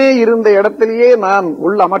முன்னே இருந்த இடத்திலேயே நான்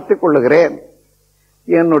உள்ளமர்த்திக் கொள்ளுகிறேன்.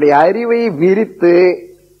 என்னுடைய அறிவை விரித்து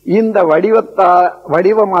இந்த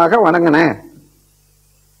வடிவமாக வணங்கினேன்,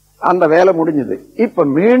 அந்த வேலை முடிஞ்சது. இப்ப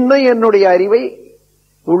மீண்டும் என்னுடைய அறிவை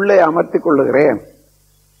உள்ளே அமர்த்திக் கொள்ளுகிறேன்.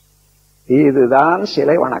 இதுதான்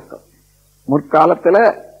சிலை வணக்கம். முற்காலத்துல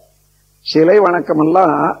சிலை வணக்கம்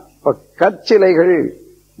எல்லாம் இப்ப கற்சிலைகள்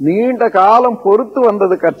நீண்ட காலம் பொறுத்து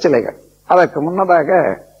வந்தது. கற்சிலைகள் அதற்கு முன்னதாக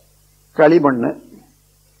களிமண்,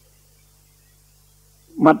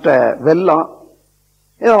 மற்ற வெல்லம்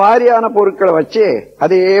இந்த மாதிரியான பொருட்களை வச்சு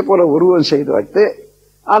அதே போல உருவம் செய்து வைத்து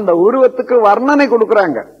அந்த உருவத்துக்கு வர்ணனை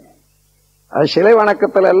கொடுக்கறாங்க. அது சிலை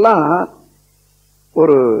வணக்கத்துல எல்லாம்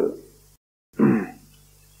ஒரு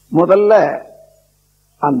முதல்ல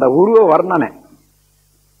அந்த உருவ வர்ணனை,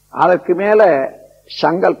 அதற்கு மேல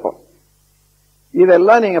சங்கல்பம்.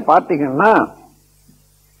 இதெல்லாம் நீங்க பார்த்தீங்கன்னா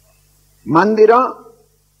மந்திரம்,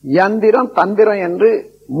 யந்திரம், தந்திரம் என்று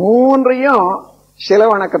மூன்றையும் சிலை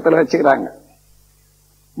வணக்கத்தில் வச்சுக்கிறாங்க.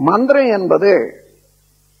 மந்திரம் என்பது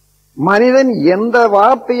மனிதன் எந்த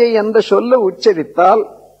வார்த்தையை எந்த சொல்ல உச்சரித்தால்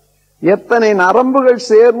எத்தனை நரம்புகள்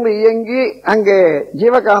சேர்ந்து இயங்கி அங்கே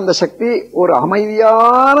ஜீவகாந்த சக்தி ஒரு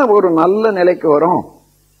அமைதியான ஒரு நல்ல நிலைக்கு வரும்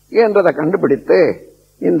என்றதை கண்டுபிடித்து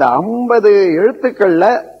இந்த 50 எழுத்துக்கள்ல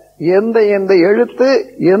எந்த எந்த எழுத்து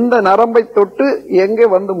எந்த நரம்பை தொட்டு எங்கே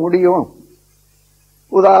வந்து முடியும்.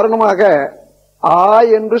 உதாரணமாக ஆ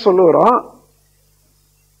என்று சொல்லுகிறோம்,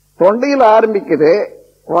 தொண்டையில் ஆரம்பிக்குது,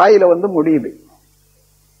 வாயில வந்து முடியுது.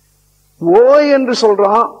 ஓ என்று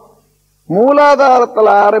சொல்றோம்,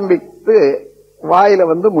 மூலாதாரத்தில் ஆரம்பித்து வாயில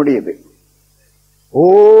வந்து முடியுது.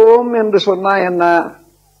 ஓம் என்று சொன்னா என்ன,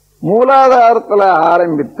 மூலாதாரத்தில்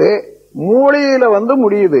ஆரம்பித்து மூளையில வந்து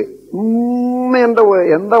முடியுது. என்ற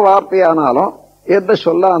எந்த வார்த்தையானாலும் எந்த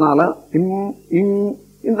சொல்லானாலும்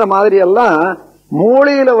இந்த மாதிரி எல்லாம்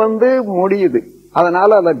மூளையில வந்து முடியுது.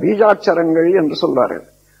 அதனால அத பீஜாட்சரங்கள் என்று சொல்றார்கள்.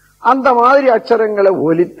 அந்த மாதிரி அட்சரங்களை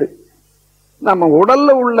ஒலித்து நம்ம உடல்ல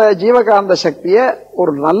உள்ள ஜீவகாந்த சக்தியை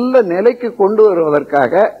ஒரு நல்ல நிலைக்கு கொண்டு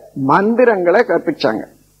வருவதற்காக மந்திரங்களை கற்பிச்சாங்க.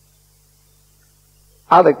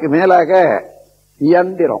 அதுக்கு மேலாக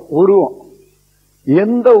யந்திரம், உருவம்.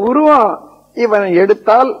 எந்த உருவம் இவன்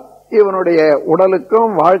எடுத்தால் இவனுடைய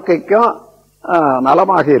உடலுக்கும் வாழ்க்கைக்கும்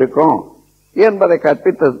நலமாக இருக்கும் என்பதை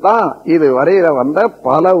கற்பித்தது தான் இது வரையில வந்த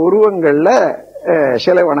பல உருவங்கள்ல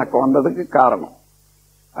சிலை வணக்கம் வந்ததுக்கு காரணம்.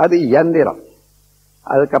 அது யந்திரம்.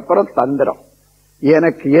 அதுக்கப்புறம் தந்திரம்.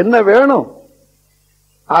 எனக்கு என்ன வேணும்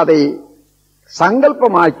அதை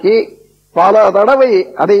சங்கல்பமாக்கி பல தடவை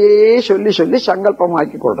அதையே சொல்லி சொல்லி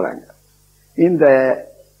சங்கல்பமாக்கி கொள்றாங்க. இந்த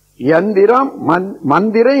யந்திரம்,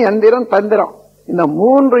 மந்திரம், யந்திரம், தந்திரம் இந்த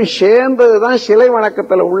மூன்றும் சேர்ந்ததுதான் சிலை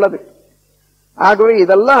வணக்கத்தில் உள்ளது. ஆகவே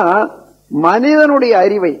இதெல்லாம் மனிதனுடைய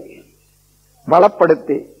அறிவை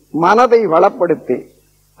வளப்படுத்தி, மனதை வளப்படுத்தி,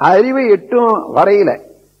 அறிவை எட்டும் வரையில,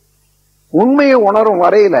 உண்மையை உணரும்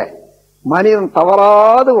வரையில மனிதன்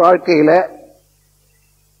தவறாத வாழ்க்கையில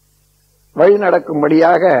வழி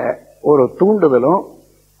நடக்கும்படியாக ஒரு தூண்டுதலும்,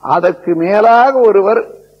 அதற்கு மேலாக ஒருவர்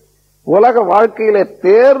உலக வாழ்க்கையில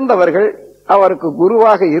தேர்ந்தவர்கள் அவருக்கு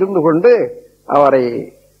குருவாக இருந்து கொண்டு அவரை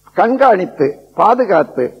கண்காணித்து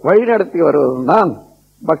பாதுகாத்து வழிநடத்தி வருவதுதான்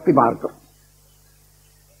பக்தி மார்க்கம்.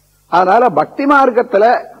 அதனால பக்தி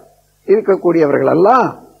மார்க்கத்தில் இருக்கக்கூடியவர்கள் எல்லாம்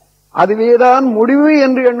அதுவேதான் முடிவு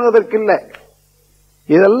என்று எண்ணுவதற்கில்லை.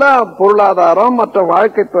 இதெல்லாம் பொருளாதாரம் மற்ற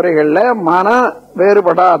வாழ்க்கை துறைகள்ல மன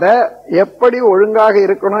வேறுபடாத எப்படி ஒழுங்காக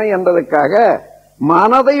இருக்கணும் என்பதற்காக,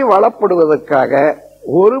 மனதை வளப்படுவதற்காக,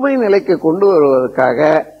 ஒருமை நிலைக்கு கொண்டு வருவதற்காக,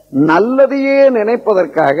 நல்லதையே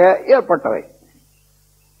நினைப்பதற்காக ஏற்பட்டவை.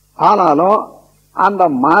 ஆனாலும் அந்த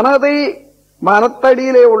மனதை,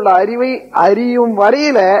 மனத்தடியிலே உள்ள அறிவை அறியும்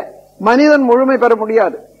வரையில மனிதன் முழுமை பெற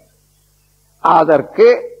முடியாது. அதற்கு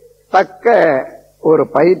தக்க ஒரு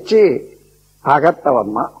பயிற்சி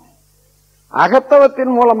அகத்தவம் தான்.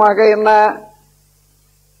 அகத்தவத்தின் மூலமாக என்ன,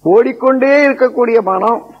 ஓடிக்கொண்டே இருக்கக்கூடிய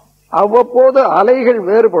மனம் அவ்வப்போது அலைகள்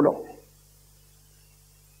வேறுபடும்,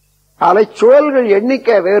 அலைச்சுழல்கள்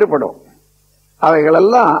எண்ணிக்கை வேறுபடும்.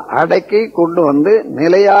 அவைகளெல்லாம் அடக்கி கொண்டு வந்து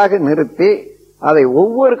நிலையாக நிறுத்தி அதை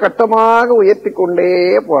ஒவ்வொரு கட்டமாக உயர்த்தி கொண்டே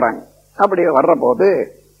போறாங்க. அப்படி வர்ற போது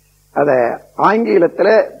அத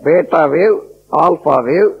ஆங்கிலத்தில் பேட்டா wave, alpha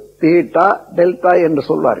wave, theta, delta என்று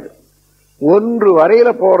சொல்வார்கள். 1 வரையில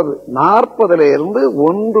போறது, 40 இருந்து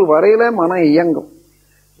 1 வரையில மனம் இயங்கும்.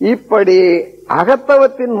 இப்படி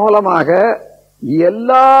அகத்தவத்தின் மூலமாக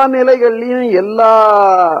எல்லா நிலைகள்லையும் எல்லா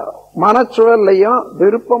மனச்சுழல்லையும்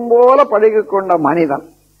விருப்பம் போல பழகிக் கொண்ட மனிதன்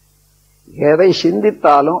எதை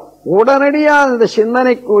சிந்தித்தாலும் உடனடியா அந்த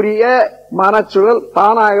சிந்தனைக்குரிய மனச்சுழல்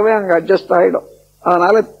தானாகவே அங்க அட்ஜஸ்ட் ஆயிடும்.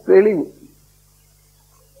 அதனால தெளிவு.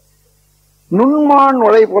 நுண்மான்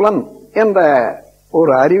நுழைப்புலன் என்ற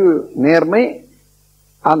ஒரு அறிவு நேர்மை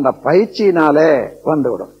அந்த பயிற்சியினாலே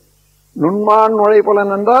வந்துவிடும். நுண்மான்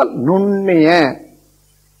நுழைப்புலன் என்றால் நுண்ணிய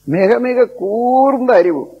மிக மிக கூர்ந்த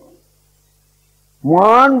அறிவு,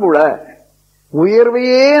 மாண்புல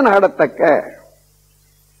உயர்வையே நாடத்தக்க,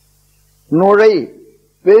 நுழை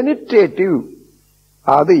பெனிட்ரேட்டிவ்,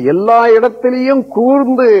 அது எல்லா இடத்திலையும்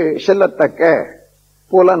கூர்ந்து செல்லத்தக்க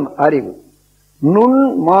புலன் அறிவு. நுண்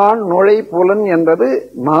மான் நுழை புலன் என்பது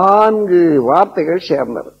 4 வார்த்தைகள்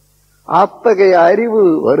சேர்ந்தது. அத்தகைய அறிவு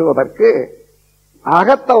வருவதற்கு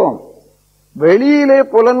அகத்தவம், வெளியிலே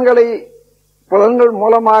புலன்கள்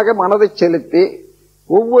மூலமாக மனதை செலுத்தி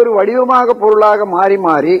ஒவ்வொரு வடிவமாக பொருளாக மாறி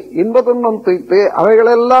மாறி இன்ப துன்பம் துய்த்து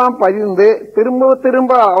அவைகளெல்லாம் பதிந்து திரும்ப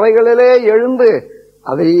திரும்ப அவைகளிலே எழுந்து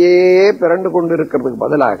அதையே பிறண்டு கொண்டிருக்கிறதுக்கு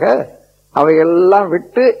பதிலாக அவையெல்லாம்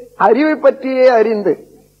விட்டு அறிவை பற்றியே அறிந்து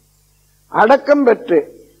அடக்கம் பெற்று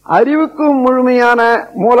அறிவுக்கு முழுமையான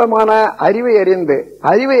மூலமான அறிவை அறிந்து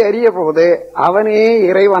அறிவை அறிய போது அவனே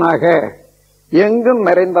இறைவனாக எங்கும்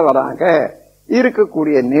நிறைந்தவனாக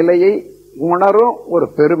இருக்கக்கூடிய நிலையை உணரும் ஒரு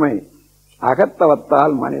பெருமை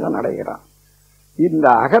அகத்தவத்தால் மனிதன் அடைகிறான். இந்த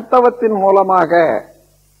அகத்தவத்தின் மூலமாக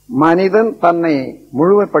மனிதன் தன்னை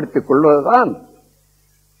முழுமைப்படுத்திக் கொள்வதுதான்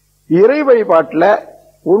இறை வழிபாட்டில்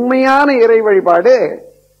உண்மையான இறை வழிபாடு.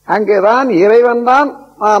 அங்கேதான் இறைவன் தான்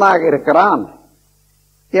நானாக இருக்கிறான்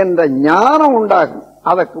என்ற ஞானம் உண்டாகும்.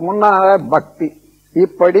 அதற்கு முன்னாக பக்தி.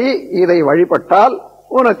 இப்படி இதை வழிபட்டால்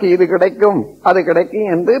உனக்கு இது கிடைக்கும் அது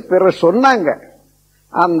கிடைக்கும் என்று பிறர் சொன்னாங்க.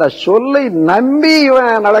 அந்த சொல்லை நம்பி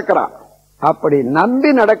இவன் நடக்கிறான். அப்படி நம்பி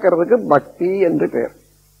நடக்கிறதுக்கு பக்தி என்று பெயர்.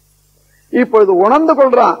 இப்பொழுது உணர்ந்து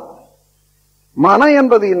கொள்றான். மனம்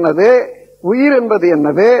என்பது என்னது, உயிர் என்பது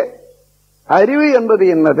என்னது, அறிவு என்பது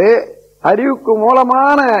என்னது, அறிவுக்கு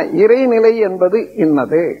மூலமான இறைநிலை என்பது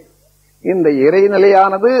இன்னது. இந்த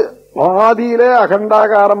இறைநிலையானது ஆதியில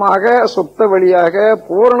அகண்டாகாரமாக சுத்த வெளியாக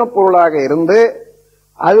பூரண பொருளாக இருந்து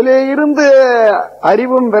அதிலே இருந்து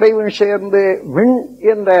அறிவும் விரைவும் சேர்ந்து விண்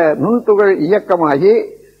என்ற நுண்துகள் இயக்கமாகி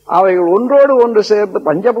அவைகள் ஒன்றோடு ஒன்று சேர்ந்து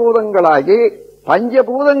பஞ்சபூதங்களாகி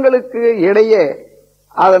பஞ்சபூதங்களுக்கு இடையே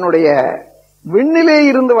அதனுடைய விண்ணிலே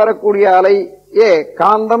இருந்து வரக்கூடிய அலையே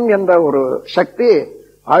காந்தம் என்ற ஒரு சக்தி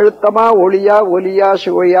அழுத்தமா ஒளியா ஒலியா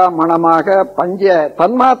சுவையா மனமாக பஞ்ச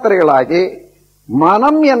தன்மாத்திரைகளாகி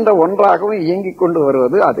மனம் என்ற ஒன்றாகவும் இயங்கிக் கொண்டு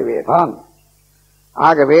வருவது அதுவேதான்.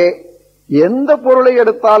 ஆகவே எந்த பொருளை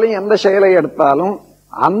எடுத்தாலும் எந்த செயலை எடுத்தாலும்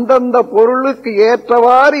அந்தந்த பொருளுக்கு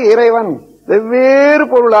ஏற்றவாறு இறைவன் வெவ்வேறு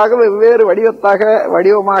பொருளாக வெவ்வேறு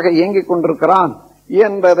வடிவமாக இயங்கிக் கொண்டிருக்கிறான்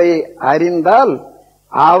என்பதை அறிந்தால்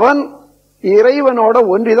அவன் இறைவனோட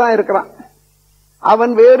ஒன்றிதான் இருக்கிறான்.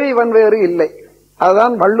 அவன் வேறு இவன் வேறு இல்லை.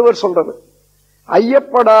 அதுதான் வள்ளுவர் சொல்றது.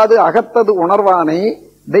 ஐயப்படாது அகத்தது உணர்வானை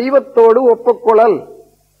தெய்வத்தோடு ஒப்புக்கொள்ளல்.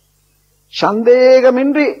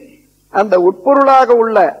 சந்தேகமின்றி அந்த உட்பொருளாக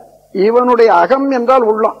உள்ள இவனுடைய அகம் என்றால்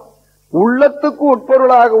உள்ளம், உள்ளத்துக்கு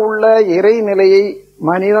உட்பொருளாக உள்ள இறைநிலையை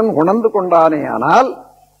மனிதன் உணர்ந்து கொண்டானேயானால்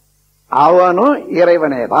அவனும்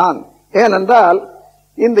இறைவனேதான். ஏனென்றால்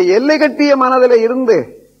இந்த எல்லை கட்டிய மனதில் இருந்து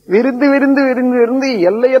விரிந்து விரிந்து விரிந்து விரிந்து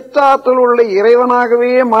எல்லையற்ற ஆற்றல் உள்ள இறைவனாகவே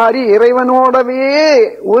மாறி இறைவனோடவே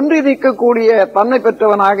ஒன்றி நிற்கக்கூடிய தன்னை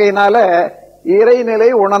பெற்றவனாகையினால இறைநிலை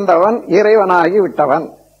உணர்ந்தவன் இறைவனாகி விட்டவன்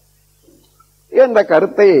என்ற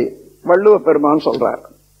கருத்தை வள்ளுவ பெருமான் சொல்றார்.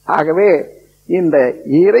 ஆகவே இந்த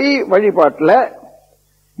இறை வழிபாட்டில்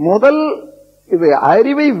முதல் இது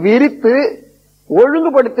அறிவை விரித்து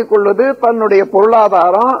ஒழுங்குபடுத்திக் கொள்வது, தன்னுடைய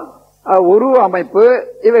பொருளாதாரம் உருவ அமைப்பு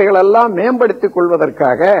இவைகளெல்லாம் மேம்படுத்திக்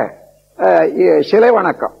கொள்வதற்காக சிலை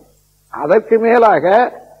வணக்கம். அதற்கு மேலாக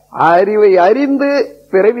அறிவை அறிந்து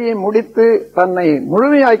பிறவியை முடித்து தன்னை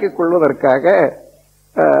முழுமையாக்கிக் கொள்வதற்காக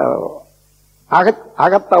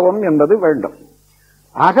அகத்தவம் என்பது வேண்டும்.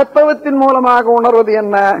 அகத்தவத்தின் மூலமாக உணர்வது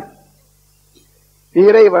என்ன?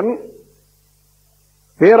 இறைவன்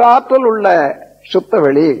பேராற்றல் உள்ள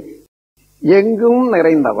சுத்தவெளி, எங்கும்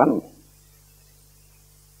நிறைந்தவன்.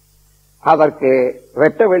 அதற்கு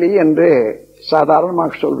வெட்டவெளி என்று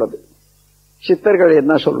சாதாரணமாக சொல்வது. சித்தர்கள்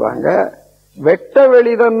என்ன சொல்வாங்க?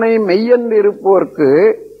 வெட்டவெளி தன்னை மெய்யென்று இருப்போர்க்கு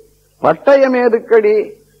பட்டயமேதுக்கடி.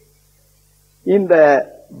 இந்த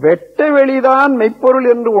வெட்டவெளிதான் மெய்ப்பொருள்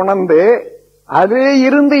என்று உணர்ந்து அதே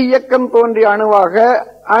இருந்து இயக்கம் தோன்றிய அணுவாக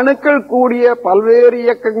அணுக்கள் கூடிய பல்வேறு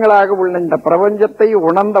இயக்கங்களாக உள்ள இந்த பிரபஞ்சத்தை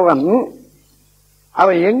உணர்ந்தவன்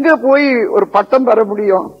அவன் எங்க போய் ஒரு பட்டம் பெற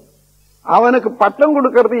முடியும்? அவனுக்கு பட்டம்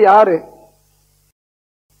கொடுக்கிறது யாரு?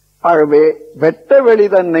 ஆகவே வெட்ட வெளி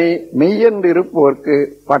தன்னை மெய்யென்று இருப்போர்க்கு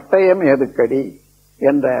பட்டயம் ஏதுக்கடி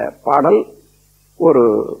என்ற பாடல் ஒரு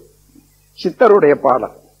சித்தருடைய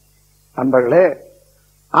பாடல். அன்பர்களே,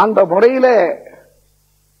 அந்த முறையில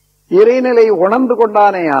இறைநிலை உணர்ந்து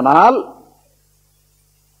கொண்டானேயானால்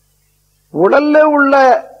உடல்ல உள்ள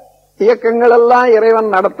இயக்கங்கள் எல்லாம் இறைவன்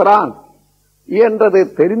நடத்துறான் என்றது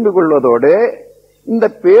தெரிந்து கொள்வதோடு இந்த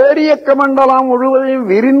பேரியக்க மண்டலம் முழுவதையும்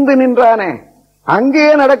விரிந்து நின்றானே அங்கே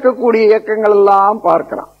நடக்கக்கூடிய இயக்கங்கள் எல்லாம்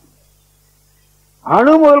பார்க்கிறான்.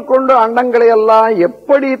 அணு முதல் கொண்டு அண்டங்களை எல்லாம்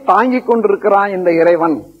எப்படி தாங்கிக் கொண்டிருக்கிறான் இந்த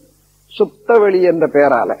இறைவன் சுத்தவெளி என்ற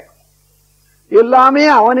பெயரால. எல்லாமே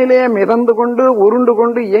அவனிலே மிதந்து கொண்டு உருண்டு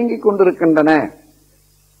கொண்டு இயங்கிக் கொண்டிருக்கின்றன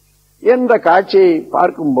என்ற காட்சியை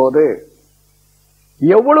பார்க்கும்போது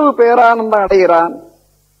எவ்வளவு பேரானந்தம் அடைகிறான்.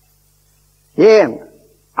 ஏன்,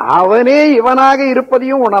 அவனே இவனாக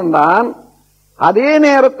இருப்பதையும் உணர்ந்தான், அதே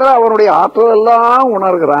நேரத்தில் அவனுடைய ஆற்றல் எல்லாம்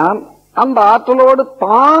உணர்கிறான். அந்த ஆற்றலோடு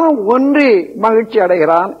தான் ஒன்றி மகிழ்ச்சி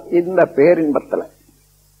அடைகிறான் இந்த பேரின்பத்தில்.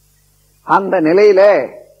 அந்த நிலையில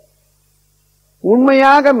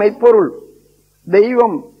உண்மையாக மெய்ப்பொருள்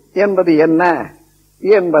தெய்வம் என்பது என்ன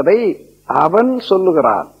என்பதை அவன்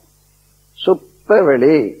சொல்லுகிறான். சுத்த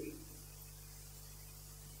வெளி,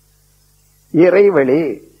 இறைவெளி,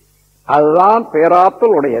 அதுதான்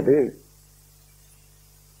பேராற்றல் உடையது.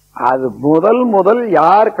 அது முதல்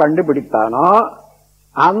யார் கண்டுபிடித்தானோ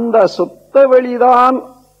அந்த சுத்த வெளிதான்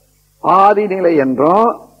ஆதிநிலை என்றும்,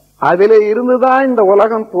 அதிலே இருந்துதான் இந்த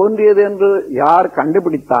உலகம் தோன்றியது என்று யார்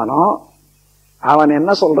கண்டுபிடித்தானோ அவன்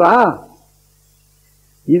என்ன சொல்றான்,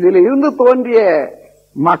 இதில் இருந்து தோன்றிய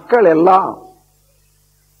மக்கள் எல்லாம்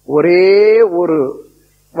ஒரே ஒரு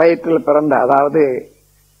வயிற்றில் பிறந்த, அதாவது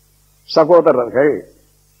சகோதரர்கள்.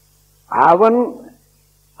 அவன்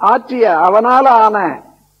ஆற்றிய அவனால் ஆன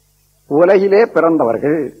உலகிலே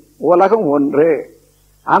பிறந்தவர்கள். உலகம் ஒன்று.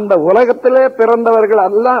 அந்த உலகத்திலே பிறந்தவர்கள்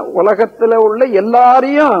அல்ல, உலகத்திலே உள்ள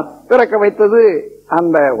எல்லாரையும் பிறக்க வைத்தது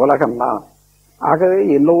அந்த உலகம்தான். ஆகவே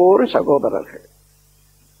எல்லோரும் சகோதரர்கள்.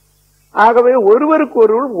 ஆகவே ஒருவருக்கு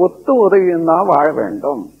ஒருவர் ஒத்து உதவியும் தான் வாழ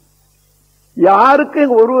வேண்டும். யாருக்கு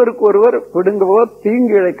ஒருவருக்கு ஒருவர் பிடுங்கவோ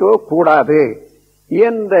தீங்கு இழைக்கவோ கூடாது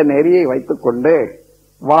என்ற நெறியை வைத்துக் கொண்டு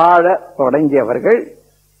வாழ தொடங்கியவர்கள்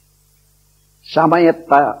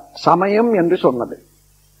சமயம் என்று சொன்னது.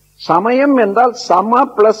 சமயம் என்றால் சம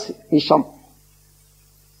பிளஸ் இசம்.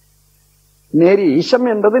 நெறி, இசம்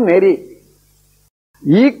என்பது நெறி.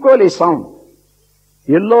 ஈக்குவலிசம்,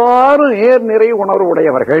 எல்லாரும் நேர் நிறை உணர்வு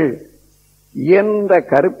உடையவர்கள் என்ற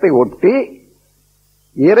கருத்தை ஒட்டி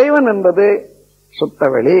இறைவன் என்பது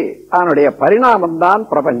சுத்தவெளி, அதனுடைய பரிணாமம்தான்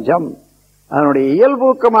பிரபஞ்சம். அதனுடைய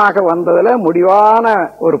இயல்பூக்கமாக வந்ததுல முடிவான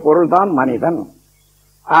ஒரு பொருள்தான் மனிதன்.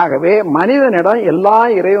 ஆகவே மனிதனிடம் எல்லா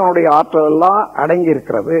இறைவனுடைய ஆற்றல் எல்லாம் அடங்கி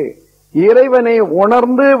இருக்கிறது. இறைவனை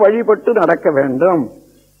உணர்ந்து வழிபட்டு நடக்க வேண்டும்.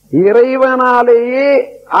 இறைவனாலேயே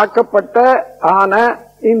ஆக்கப்பட்ட ஆன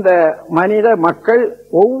இந்த மனித மக்கள்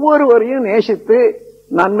ஒவ்வொருவரையும் நேசித்து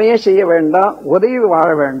நன்மையே செய்ய வேண்டாம், உதவி வாழ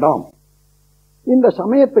வேண்டும். இந்த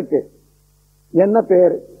சமயத்துக்கு என்ன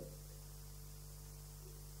பேர்?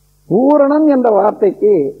 பூரணம் என்ற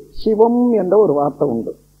வார்த்தைக்கு சிவம் என்ற ஒரு வார்த்தை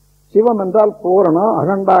உண்டு. சிவம் என்றால் பூரணம்,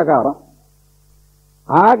 அகண்டாகாரம்.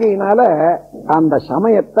 ஆகையினால அந்த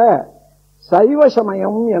சமயத்தை சைவ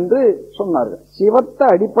சமயம் என்று சொன்னார்கள். சிவத்தை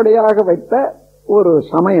அடிப்படையாக வைத்த ஒரு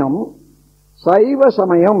சமயம் சைவ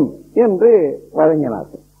சமயம் என்று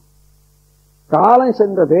வழங்கினார்கள். காலம்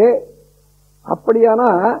சென்றது. அப்படியானா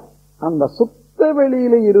அந்த சுத்த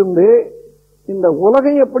வெளியில இருந்து இந்த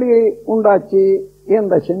உலகம் எப்படி உண்டாச்சு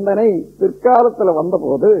என்ற சிந்தனை பிற்காலத்தில்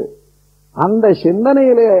வந்தபோது அந்த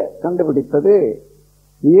சிந்தனையிலே கண்டுபிடித்தது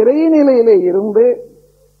இறைநிலையிலே இருந்து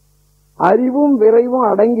அறிவும் விரைவும்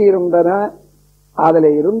அடங்கி இருந்தன. அதில்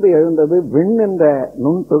இருந்து எழுந்தது விண் என்ற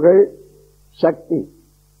நுண்துகள் சக்தி.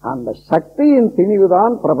 அந்த சக்தியின்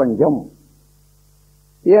திணிவுதான் பிரபஞ்சம்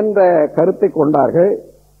என்ற கருத்தை கொண்டார்கள்.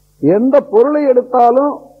 எந்த பொருளை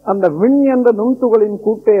எடுத்தாலும் அந்த விண் என்ற நுண்துகளின்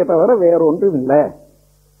கூட்டே தவிர வேறொன்றும் இல்லை.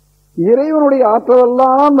 இறைவனுடைய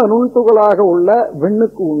ஆற்றலெல்லாம் அந்த நுண்துகளாக உள்ள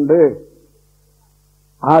விண்ணுக்கு உண்டு.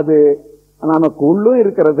 அது நமக்கு உள்ளும்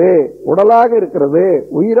இருக்கிறது, உடலாக இருக்கிறது,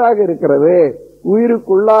 உயிராக இருக்கிறது.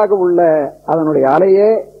 உயிருக்குள்ளாக உள்ள அதனுடைய அலையே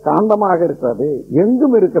காந்தமாக இருக்கிறது,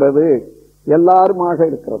 எங்கும் இருக்கிறது, எல்லாருமாக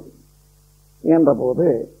இருக்கிறது என்ற போது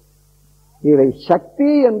இதை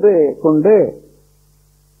சக்தி என்று கொண்டு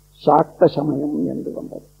சாக்த சமயம் என்று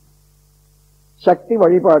வந்தது. சக்தி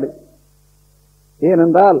வழிபாடு.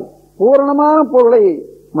 ஏனென்றால் பூரணமான பொருளை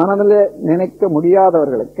மனதில் நினைக்க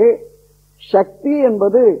முடியாதவர்களுக்கு சக்தி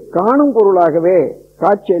என்பது காணும் பொருளாகவே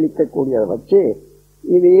காட்சியளிக்கக்கூடியதை வச்சு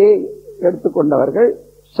இதையே எடுத்துக்கொண்டவர்கள்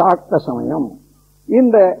சாக்த சமயம்.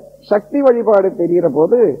 இந்த சக்தி வழிபாடு தெரிகிற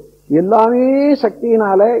போது எல்லாமே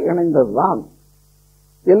சக்தியினால இணைந்ததுதான்,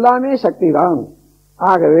 எல்லாமே சக்திதான்.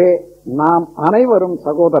 ஆகவே நாம் அனைவரும்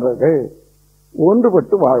சகோதரர்கள்,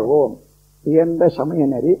 ஒன்றுபட்டு வாழ்வோம் என்ற சமய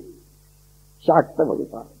நெறி சாக்த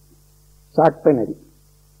வழிபாடு, சாக்த நெறி.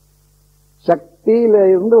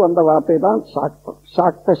 சக்தியிலிருந்து வந்த வார்த்தை தான் சாக்தம்,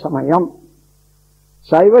 சாக்த சமயம்.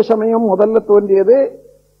 சைவ சமயம் முதல்ல தோன்றியது,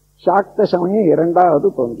 சாக்த சமயம் இரண்டாவது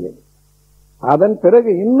தோன்றியது. அதன்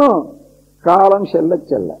பிறகு இன்னும் காலம் செல்ல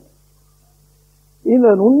செல்ல இந்த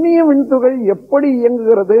நுண்ணிய விண்துகள் எப்படி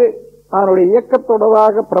இயங்குகிறது, அதனுடைய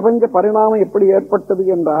இயக்கத்தொடராக பிரபஞ்ச பரிணாமம் எப்படி ஏற்பட்டது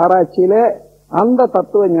என்ற ஆராய்ச்சியில அந்த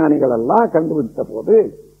தத்துவ ஞானிகள் எல்லாம் கண்டுபிடித்த போது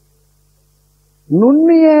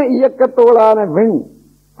நுண்ணிய இயக்கத்தோளான விண்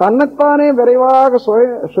தன்னைத்தானே விரைவாக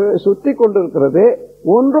சுற்றி கொண்டிருக்கிறது.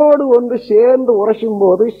 ஒன்றோடு ஒன்று சேர்ந்து உரசும்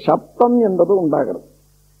போது சப்தம் என்பது உண்டாகிறது.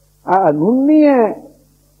 நுண்ணிய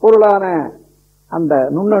பொருளான அந்த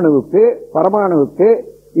நுண்ணணுவுக்கு பரமாணுவுக்கு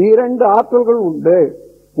இரண்டு ஆற்றல்கள் உண்டு.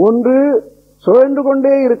 ஒன்று சுழன்று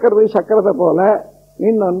கொண்டே இருக்கிறது சக்கரத்தை போல,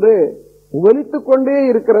 இன்னொன்று ஒலித்துக் கொண்டே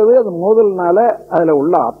இருக்கிறது, அது மோதல்னால அதுல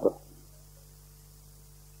உள்ள ஆற்றல்.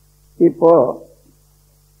 இப்போ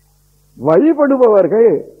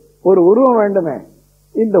வழிபடுபவர்கள் ஒரு உருவம் வேண்டுமே,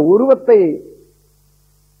 இந்த உருவத்தை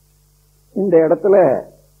இந்த இடத்துல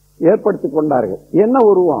ஏற்படுத்திக் கொண்டார்கள். என்ன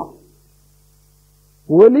உருவம்?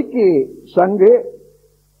 ஒலிக்கு சங்கு,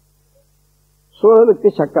 சுழலுக்கு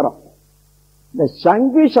சக்கரம். இந்த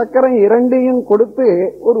சங்கு சக்கரம் இரண்டையும் கொடுத்து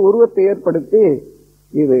ஒரு உருவத்தை ஏற்படுத்தி,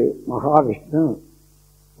 இது மகாவிஷ்ணு,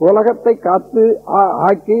 உலகத்தை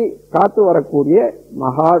ஆக்கி காத்து வரக்கூடிய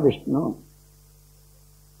மகாவிஷ்ணு.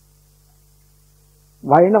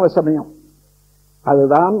 வைணவ சமயம்,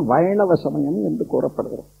 அதுதான் வைணவ சமயம் என்று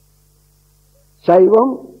கூறப்படுகிறது.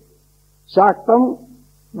 சைவம், சாக்தம்,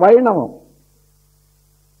 வைணவம்.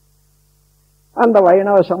 அந்த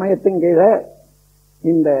வைணவ சமயத்தின் கீழே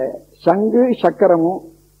இந்த சங்கு சக்கரமும்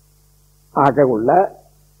ஆக உள்ள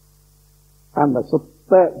அந்த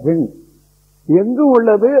சுத்த விண் எங்கு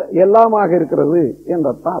உள்ளது எல்லாமாக இருக்கிறது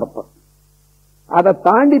என்றதான் அர்த்தம். அதை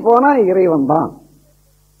தாண்டி போனா இறைவன் தான்.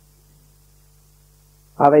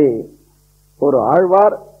 அதை ஒரு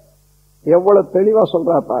ஆழ்வார் எவ்வளவு தெளிவா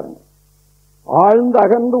சொல்றார் பாருங்க. ஆழ்ந்து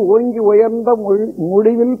அகன்று ஓங்கி உயர்ந்த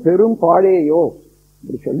முடிவில் பெரும் பாழேயோ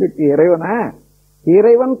இப்படி சொல்லிட்டு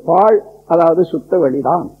இறைவன் பாழ், அதாவது சுத்த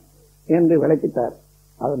வழிதான் என்று விளக்கிட்டார்.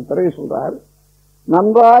 அதன் பிறகு சொல்றார்,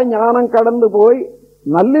 நன்றாய் ஞானம் கடந்து போய்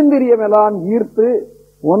நல்லிந்திரியம் எல்லாம் ஈர்த்து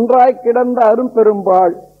ஒன்றாய் கிடந்த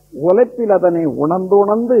அரும்பெரும்பாள் உழைப்பில் அதனை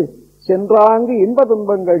உணர்ந்து சென்றாங்கு இன்ப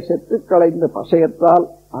துன்பங்கள் செத்து களைந்து பசையத்தால்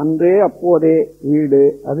அன்றே அப்போதே வீடு,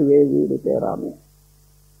 அதுவே வீடு தேராமே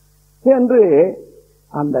என்று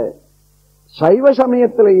அந்த சைவ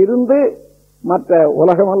சமயத்தில் இருந்து மற்ற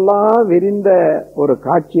உலகமெல்லாம் விரிந்த ஒரு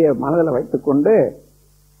காட்சியை மனதில் வைத்துக் கொண்டு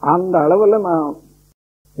அந்த அளவில் நான்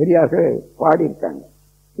பெரியார்கள் பாடியிருக்காங்க.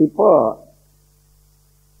 இப்போ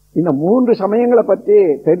இந்த 3 சமயங்களை பற்றி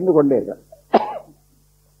தெரிந்து கொண்டீர்கள்.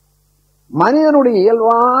 மனிதனுடைய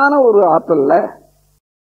இயல்பான ஒரு ஆற்றல்ல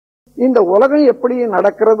இந்த உலகம் எப்படி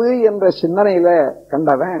நடக்கிறது என்ற சிந்தனையில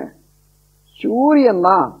கண்டவன் சூரியன்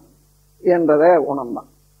தான் என்றதை உணர்ந்தான்.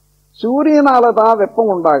 சூரியனாலதான்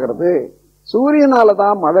வெப்பம் உண்டாகிறது,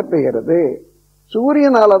 சூரியனாலதான் மழை பெய்கிறது,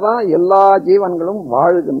 சூரியனாலதான் எல்லா ஜீவன்களும்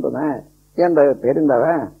வாழுகின்றன என்றதை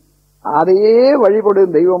தெரிந்தவன் அதையே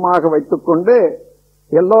வழிபடும் தெய்வமாக வைத்துக் கொண்டு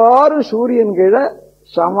எல்லாரும் சூரியன் கீழே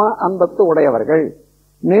சம அந்தத்து உடையவர்கள்,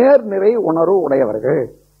 நேர்நிறை உணர்வு உடையவர்கள்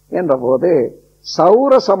என்ற போது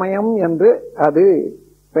சௌர சமயம் என்று அது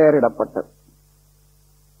பெயரிடப்பட்டது.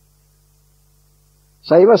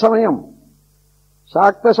 சைவ சமயம்,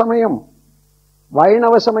 சாக்த சமயம்,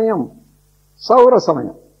 வைணவ சமயம், சௌர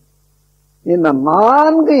சமயம். இந்த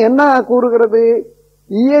 4 என்ன கூறுகிறது?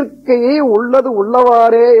 இயற்கையை உள்ளது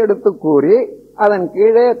உள்ளவாறே எடுத்து கூறி அதன்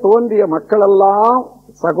கீழே தோன்றிய மக்களெல்லாம்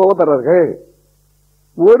சகோதரர்கள்,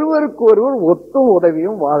 ஒருவருக்கு ஒருவர் ஒத்தும்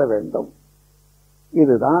உதவியும் வாழ வேண்டும்.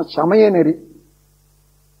 இதுதான் சமய நெறி.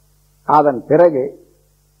 அதன் பிறகு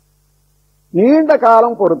நீண்ட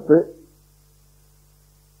காலம் பொறுத்து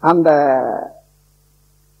அந்த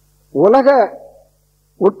உலக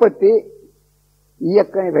உற்பத்தி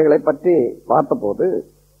இயக்கம் இவைகளை பற்றி பார்த்தபோது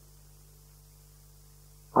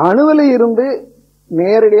அணுவில் இருந்து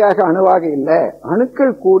நேரடியாக அணுவாக இல்லை,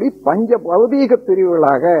 அணுக்கள் கூடி பஞ்ச பௌதீக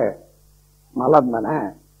பிரிவுகளாக மலர்ந்தன.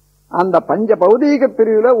 அந்த பஞ்ச பௌதீக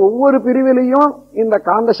பிரிவுல ஒவ்வொரு பிரிவிலையும் இந்த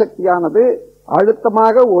காந்த சக்தியானது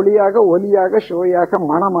அழுத்தமாக, ஒலியாக, சுவையாக,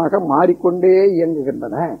 மனமாக மாறிக்கொண்டே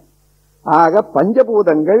இயங்குகின்றன. ஆக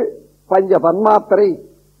பஞ்சபூதங்கள் பஞ்ச தன்மாத்திரை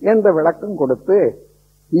என்ற விளக்கம் கொடுத்து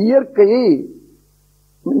இயற்கையை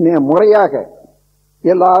முறையாக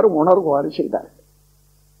எல்லாரும் உணர்வாறு செய்தார்கள்.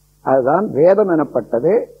 அதுதான் வேதம்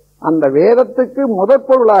எனப்பட்டது. அந்த வேதத்துக்கு முதற்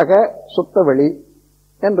பொருளாக சுத்தவெளி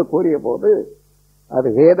என்று கூறிய போது அது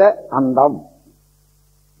வேத அந்தம்.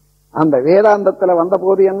 அந்த வேதாந்தத்தில் வந்த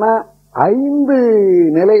போது என்ன, 5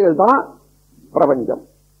 நிலைகள் தான் பிரபஞ்சம்.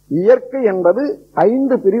 இயற்கை என்பது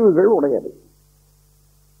 5 பிரிவுகள் உடையது.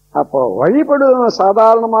 அப்போ வழிபடும்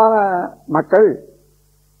சாதாரணமான மக்கள்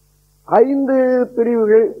 5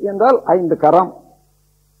 பிரிவுகள் என்றால் 5 கரம்.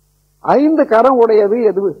 5 கரம் உடையது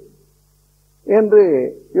எது என்று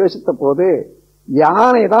யோசித்த போது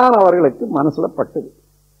யானை தான் அவர்களுக்கு மனசுல பட்டது.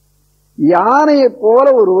 யானையை போல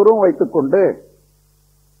ஒரு உருவம் வைத்துக் கொண்டு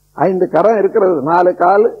 5 கரம் இருக்கிறது, 4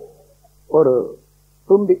 கால், ஒரு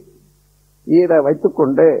தும்பி, இதை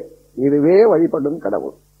வைத்துக்கொண்டு இதுவே வழிபடும்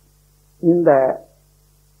கடவுள். இந்த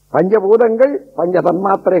பஞ்சபூதங்கள் பஞ்ச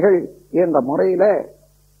தன்மாத்திரைகள் என்ற முறையில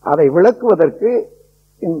அதை விளக்குவதற்கு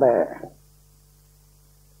இந்த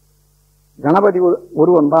கணபதி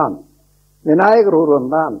உருவம்தான், விநாயகர்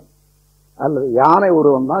உருவம்தான் அல்லது யானை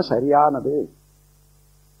உருவம்தான் சரியானது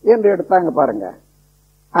என்று எடுத்தாங்க பாருங்க.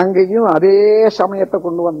 அங்கேயும் அதே சமயத்தை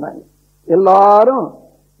கொண்டு வந்தாங்க. எல்லாரும்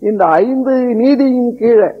இந்த 5 நீதியின்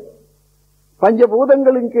கீழே,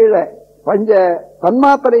 பஞ்சபூதங்களின் கீழே, பஞ்ச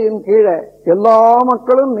தன்மாத்திரையின் கீழே எல்லா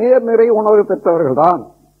மக்களும் நேர்நிறை உணர்வு பெற்றவர்கள் தான்.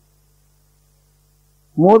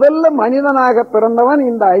 முதல்ல மனிதனாக பிறந்தவன்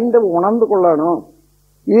இந்த 5 உணர்ந்து கொள்ளணும்,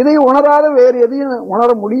 இதை உணராத வேறு எதையும் உணர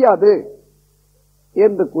முடியாது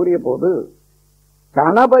என்று கூறிய போது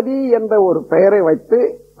கணபதி என்ற ஒரு பெயரை வைத்து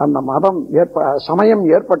அந்த மதம் சமயம்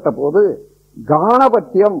ஏற்பட்ட போது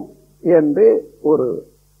காணபத்தியம் என்று ஒரு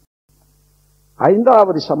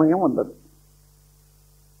 5வது சமயம் வந்தது.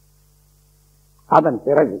 அதன்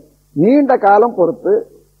பிறகு நீண்ட காலம் பொறுத்து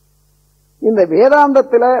இந்த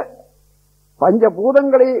வேதாந்தத்தில்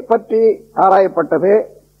பஞ்சபூதங்களை பற்றி ஆராயப்பட்டது,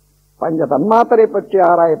 பஞ்ச தன்மாத்திரை பற்றி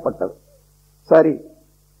ஆராயப்பட்டது. சரி,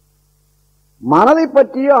 மனதை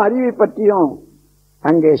பற்றியும் அறிவை பற்றியும்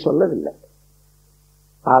அங்கே சொல்லவில்லை.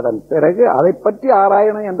 அதன் பிறகு அதை பற்றி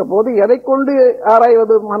ஆராயணும் என்ற போது எதை கொண்டு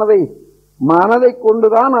ஆராய்வது? மனதை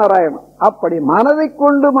கொண்டுதான் ஆராயணும். அப்படி மனதை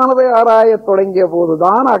கொண்டு மனதை ஆராய தொடங்கிய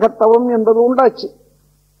போதுதான் அகத்தவம் என்பது உண்டாச்சு.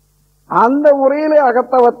 அந்த முறையிலே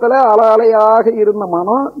அகத்தவத்தில் அலையாக இருந்த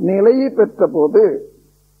மனம் நிலையை பெற்ற போது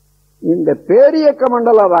இந்த பேரியக்க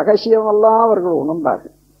மண்டல ரகசியமெல்லாம் அவர்கள்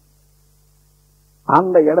உணர்ந்தார்கள்.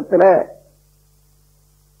 அந்த இடத்துல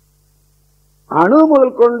அணு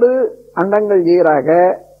முதல் கொண்டு அண்டங்கள் ஈராக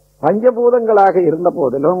பஞ்சபூதங்களாக இருந்த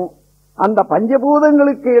போதிலும் அந்த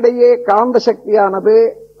பஞ்சபூதங்களுக்கு இடையே காந்த சக்தியானது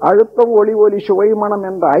அழுத்தம், ஒளி, ஒலி, சுவை, மனம்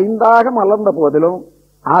என்ற 5ஆக மலர்ந்த போதிலும்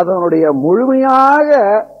அதனுடைய முழுமையாக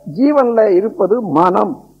ஜீவன்ல இருப்பது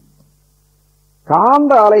மனம்.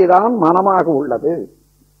 காந்த அலைதான் மனமாக உள்ளது.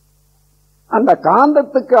 அந்த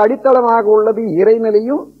காந்தத்துக்கு அடித்தளமாக உள்ளது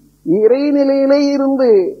இறைநிலையும், இறைநிலையிலே இருந்து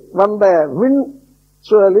வந்த விண்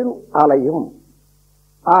சுழலின் அலையும்.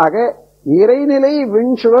 ஆக இறைநிலை,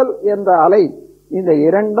 விண்சுழல் என்ற அலை, இந்த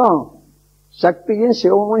இரண்டும் சக்தியும்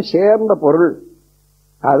சிவமும் சேர்ந்த பொருள்,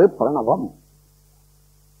 அது பிரணவம்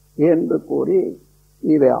என்று கூறி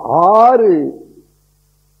இது 6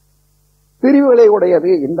 பிரிவுகளை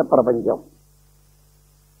உடையது இந்த பிரபஞ்சம்.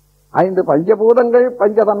 5 பஞ்சபூதங்கள்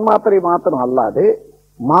பஞ்ச தன்மாத்திரை மாத்திரம் அல்லாது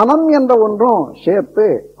மனம் என்ற ஒன்றும் சேர்த்து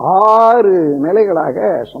 6 நிலைகளாக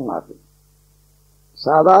சொன்னார்கள்.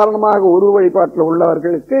 சாதாரணமாக உருவ வழிபாட்டில்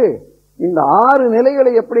உள்ளவர்களுக்கு இந்த 6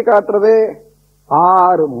 நிலைகளை எப்படி காட்டுறது?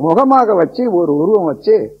 6 முகமாக வச்சு ஒரு உருவம்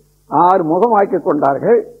வச்சு 6 முகமாக்கி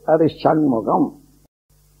கொண்டார்கள். அது ஷண்முகம்.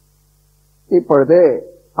 இப்பொழுது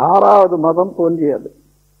 6வது மதம் தோன்றியது,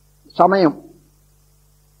 சமயம்.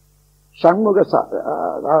 ஷண்முக,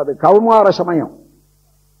 அதாவது கௌமார சமயம்.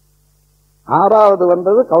 6வது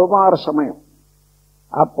வந்தது கௌமார சமயம்.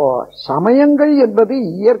 அப்போ சமயங்கள் என்பது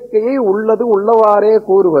இயற்கையை உள்ளது உள்ளவாறே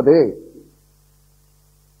கூறுவது.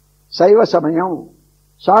 சைவ சமயம்,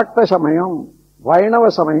 சாக்த சமயம், வைணவ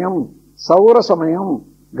சமயம், சௌர சமயம்,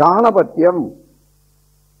 காணபத்தியம்,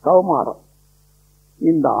 கௌமாரம்.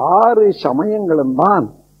 இந்த 6 சமயங்களும் தான்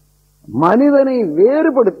மனிதனை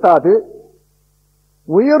வேறுபடுத்தாது,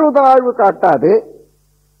 உயர்வு காட்டாது.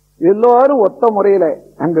 எல்லாரும் ஒத்த முறையில,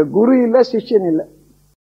 அங்க குரு இல்ல, சிஷ்யன் இல்ல,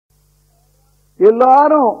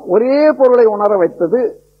 எல்லாரும் ஒரே பொருளை உணர வைத்தது,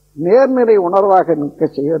 நேர்நிலை உணர்வாக நிற்க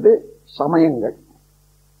செய்வது சமயங்கள்.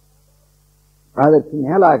 அதற்கு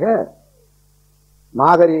மேலாக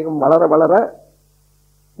நாகரீகம் வளர வளர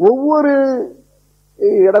ஒவ்வொரு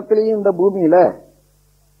இடத்திலையும் இந்த பூமியில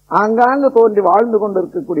ஆங்காங்கு தோன்றி வாழ்ந்து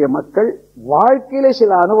கொண்டிருக்கக்கூடிய மக்கள் வாழ்க்கையில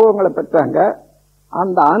சில அனுபவங்களை பெற்றாங்க.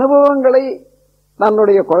 அந்த அனுபவங்களை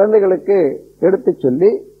தன்னுடைய குழந்தைகளுக்கு எடுத்து சொல்லி,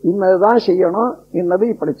 இன்னதுதான் செய்யணும், இன்னது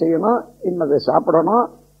இப்படி செய்யணும், இன்னது சாப்பிடணும்,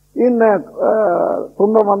 இன்ன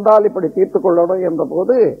துன்பம் வந்தால் இப்படி தீர்த்து கொள்ளணும் என்ற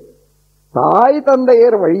போது தாய்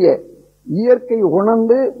தந்தையர் வழியே இயற்கை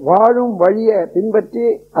உணர்ந்து வாழும் வழியை பின்பற்றி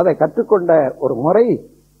அதை கற்றுக்கொண்ட ஒரு முறை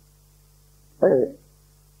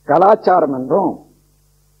கலாச்சாரம் என்றும்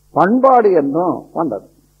பண்பாடு என்றும் வந்தது.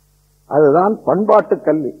 அதுதான் பண்பாட்டு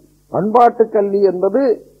கல்வி. பண்பாட்டு கல்வி என்பது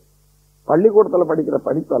பள்ளிக்கூடத்தில் படிக்கிற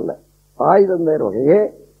படிப்பு அல்ல. தாய் தந்தையர் வகையே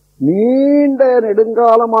நீண்ட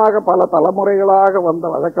நெடுங்காலமாக பல தலைமுறைகளாக வந்த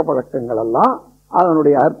வழக்க பழக்கங்கள் எல்லாம்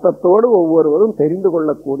அதனுடைய அர்த்தத்தோடு ஒவ்வொருவரும் தெரிந்து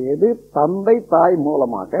கொள்ளக்கூடியது தந்தை தாய்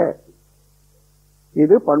மூலமாக.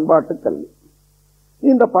 இது பண்பாட்டு கல்வி.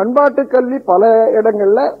 இந்த பண்பாட்டு கல்வி பல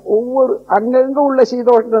இடங்கள்ல ஒவ்வொரு அங்கங்க உள்ள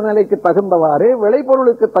சீதோஷ்ண நிலைக்கு தகுந்தவாறு,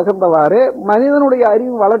 விளைபொருளுக்கு தகுந்தவாறு, மனிதனுடைய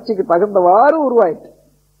அறிவு வளர்ச்சிக்கு தகுந்தவாறு உருவாயிற்று.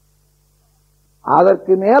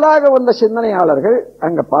 அதற்கு மேலாக வந்த சிந்தனையாளர்கள்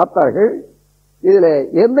அங்க பார்த்தார்கள், இதுல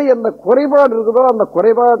எந்த குறைபாடு இருக்குதோ அந்த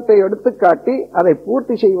குறைபாட்டை எடுத்துக்காட்டி அதை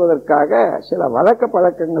பூர்த்தி செய்வதற்காக சில வழக்க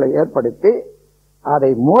பழக்கங்களை ஏற்படுத்தி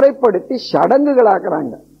அதை முறைப்படுத்தி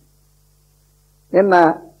சடங்குகளாக்குறாங்க. என்ன,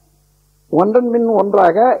 ஒன்றன் பின்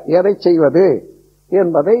ஒன்றாக எதை செய்வது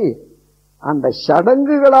என்பதை அந்த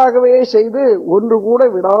சடங்குகளாகவே செய்து ஒன்று கூட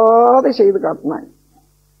விடாது செய்து காட்டினாங்க.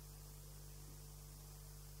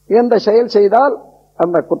 எந்த செயல் செய்தால்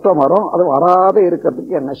அந்த குற்றம் வரும், அது வராது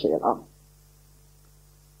இருக்கிறதுக்கு என்ன செய்யலாம்?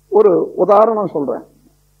 ஒரு உதாரணம் சொல்றேன்.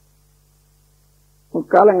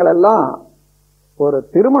 முற்காலங்கள் எல்லாம் ஒரு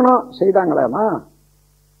திருமணம் செய்தாங்களேனா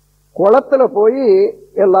குளத்துல போய்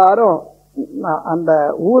எல்லாரும் அந்த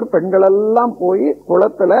ஊர் பெண்கள் எல்லாம் போய்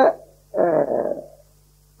குளத்துல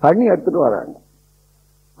தண்ணி எடுத்துட்டு வராங்க.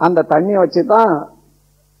 அந்த தண்ணியை வச்சுதான்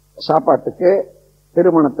சாப்பாட்டுக்கு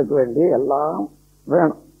திருமணத்துக்கு வேண்டி எல்லாம்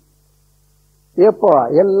வேணும். எப்போ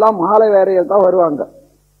எல்லாம் மாலை வேறையில் தான் வருவாங்க.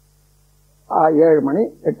 7 மணி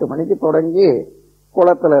 8 மணிக்கு தொடங்கி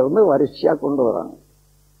குளத்துல இருந்து வரிசையா கொண்டு வராங்க.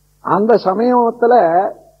 அந்த சமயத்துல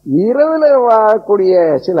இரவுல வாழக்கூடிய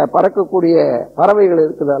சில பறக்கக்கூடிய பறவைகள்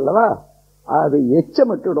இருக்குது அல்லவா, அது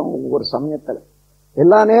எச்சமிட்டுடும் ஒவ்வொரு சமயத்துல,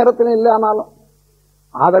 எல்லா நேரத்திலும் இல்லைனாலும்.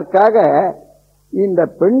 அதற்காக இந்த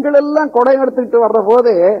பெண்கள் எல்லாம் கொடை எடுத்துக்கிட்டு வர்ற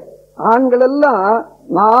போது ஆண்கள் எல்லாம்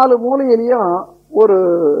 4 மூலையிலையும் ஒரு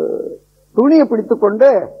துணியை பிடித்து கொண்டு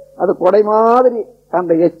அது கொடை மாதிரி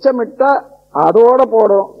அந்த எச்சமிட்டா அதோட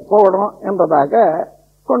போடும் என்பதாக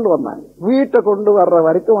கொண்டு வந்தாங்க. வீட்டை கொண்டு வர்ற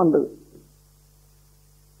வரைக்கும் வந்தது.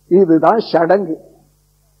 இதுதான் சடங்கு.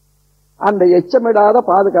 அந்த எச்சமிடாத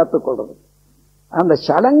பாதுகாத்துக் கொள்றது. அந்த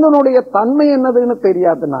சடங்கினுடைய தன்மை என்னதுன்னு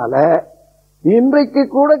தெரியாதனால இன்றைக்கு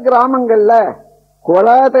கூட கிராமங்கள்ல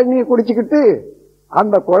குழா தண்ணி குடிச்சுக்கிட்டு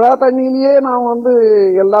அந்த குழா தண்ணியிலேயே நாம்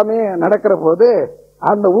எல்லாமே நடக்கிற போது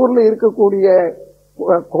அந்த ஊர்ல இருக்கக்கூடிய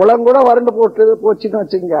குளம் கூட வறண்டு போச்சுன்னு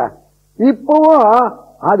வச்சுங்க. இப்பவும்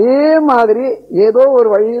அதே மாதிரி ஏதோ ஒரு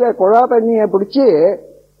வழியில குழா தண்ணியை பிடிச்சு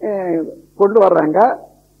கொண்டு வர்றாங்க.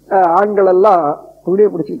 ஆண்கள் எல்லாம் துணியை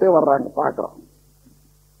பிடிச்சிட்டே வர்றாங்க, பாக்குறோம்.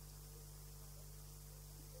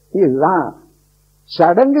 இதுதான்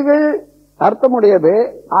சடங்குகள். அர்த்தமுடையது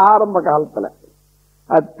ஆரம்ப காலத்துல.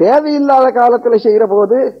 அது தேவையில்லாத காலத்துல செய்யற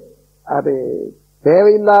போது அது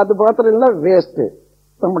தேவையில்லாத மாத்திரம் இல்ல, வேஸ்ட்.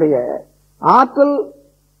 நம்முடைய ஆற்றல்,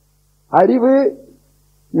 அறிவு,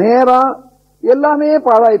 நேரம் எல்லாமே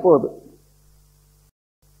பாழாய் போகுது.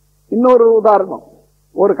 இன்னொரு உதாரணம்.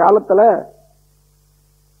 ஒரு காலத்துல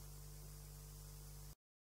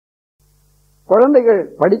குழந்தைகள்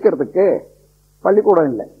படிக்கிறதுக்கு பள்ளிக்கூடம்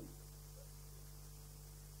இல்லை.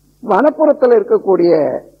 வனப்புறத்தில் இருக்கக்கூடிய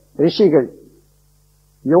ரிஷிகள்,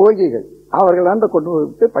 யோகிகள், அவர்கள் கொண்டு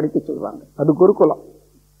விட்டு படிக்க சொல்றாங்க. அது குருகுலம்.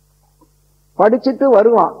 படிச்சுட்டு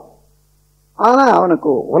வருவான். ஆனா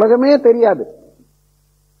அவனுக்கு உலகமே தெரியாது.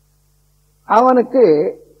 அவனுக்கு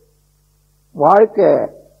வாழ்க்கை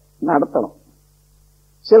நடத்தணும்.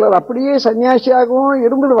 சிலர் அப்படியே சன்னியாசியாகவும்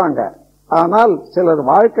இருந்துடுவாங்க. ஆனால் சிலர்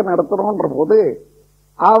வாழ்க்கை நடத்தணும்ன்ற போது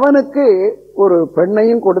அவனுக்கு ஒரு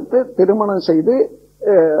பெண்ணையும் கொடுத்து திருமணம் செய்து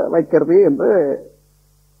வைக்கிறது என்று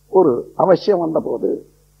ஒரு அவசியம் வந்த போது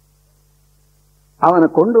அவனை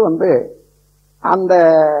கொண்டு அந்த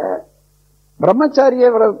பிரம்மச்சாரிய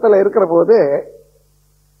விரதத்தில் இருக்கிற போது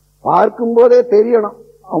பார்க்கும் போதே தெரியணும்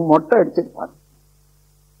அவன் மொட்டை அடிச்சிருப்பான்.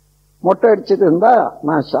 மொட்டை அடிச்சிட்டு இருந்தா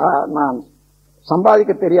நான்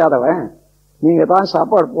சம்பாதிக்க தெரியாதவன், நீங்க தான்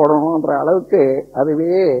சாப்பாடு போடணும்ன்ற அளவுக்கு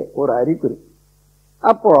அதுவே ஒரு அறிகுறி.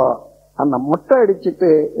 அப்போ அந்த மொட்டை அடிச்சுட்டு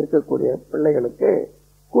இருக்கக்கூடிய பிள்ளைகளுக்கு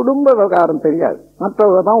குடும்ப விவகாரம் தெரியாது,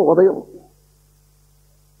 மற்றவங்க தான் உதவும்.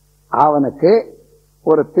 அவனுக்கு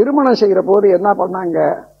ஒரு திருமணம் செய்யற போது என்ன பண்ணாங்க,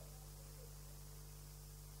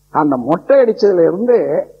 அந்த மொட்டை அடிச்சதுல இருந்து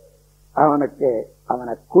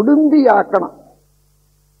அவனை குடும்பி ஆக்கணும்.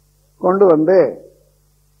 கொண்டு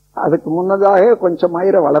அதுக்கு முன்னதாக கொஞ்சம்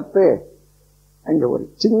மயிரை வளர்த்து அங்க ஒரு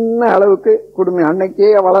சின்ன அளவுக்கு குடும்பம், அன்னைக்கே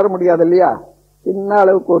வளர முடியாது இல்லையா, சின்ன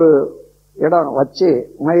அளவுக்கு ஒரு இடம் வச்சு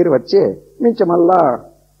மயிர் வச்சு மிச்சமெல்லாம்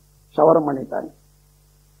சவரம் பண்ணிட்டாங்க.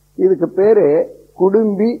 இதுக்கு பேரு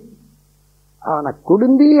குடும்பி. அவனை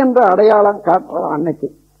குடும்பி என்ற அடையாளம் காட்டுறான் அன்னைக்கு.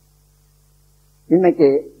 இன்னைக்கு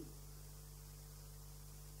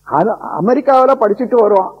அமெரிக்காவில படிச்சுட்டு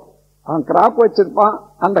வருவான். அவன் கிராப் வச்சிருப்பான்.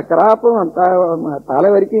 அந்த கிராப்பும் தலை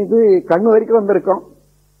வரைக்கும் இது கண்ணு வரைக்கும் வந்திருக்கும்.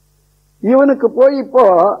 இவனுக்கு போய் இப்போ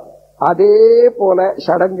அதே போல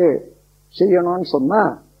சடங்கு செய்யணும்னு சொன்னா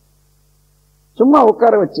சும்மா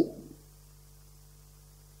உட்கார வச்சு.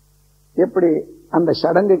 எப்படி? அந்த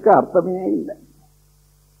சடங்குக்கு அர்த்தமே இல்லை.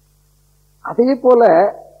 அதே போல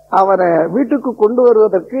அவனை வீட்டுக்கு கொண்டு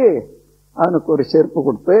வருவதற்கு அவனுக்கு ஒரு செருப்பு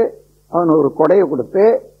கொடுத்து, அவனுக்கு ஒரு கொடையை கொடுத்து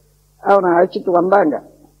அவனை அழைச்சிட்டு வந்தாங்க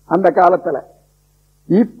அந்த காலத்துல.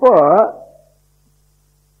 இப்போ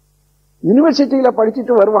யூனிவர்சிட்டியில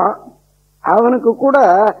படிச்சுட்டு வருவான், அவனுக்கு கூட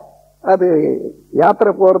அது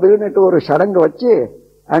யாத்திரை போறதுன்னுட்டு ஒரு சடங்கு வச்சு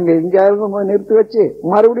அங்க எங்கேயாவது நிறுத்தி வச்சு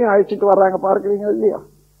மறுபடியும் அழைச்சிட்டு வர்றாங்க, பார்க்கிறீங்க இல்லையா?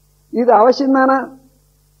 இது அவசியம் தானே?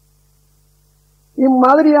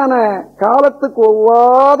 இம்மாதிரியான காலத்துக்கு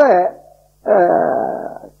ஒவ்வாத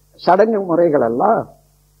சடங்கு முறைகள் எல்லாம்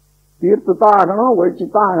தீர்த்து தான் ஆகணும், ஒழிச்சு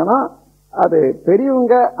தான் ஆகணும். அது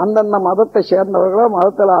பெரியவங்க அந்தந்த மதத்தை சேர்ந்தவர்களோ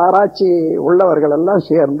மதத்தில் ஆராய்ச்சி உள்ளவர்கள் எல்லாம்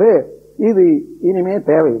சேர்ந்து இது இனிமே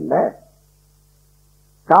தேவையில்லை,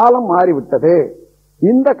 காலம் மாறிவிட்டது,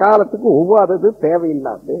 இந்த காலத்துக்கு ஒவ்வாதது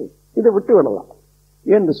தேவையில்லாது, இதை விட்டு விடலாம்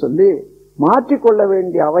என்று சொல்லி மாற்றிக்கொள்ள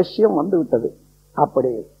வேண்டிய அவசியம் வந்து விட்டது.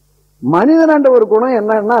 அப்படி மனிதன் ஒரு குணம்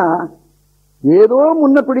என்னன்னா, ஏதோ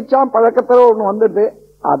முன்ன பிடிச்சான் பழக்கத்துல ஒண்ணு வந்துட்டு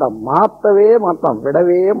அதை மாத்தவே மாட்டான்,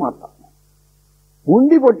 விடவே மாட்டான்.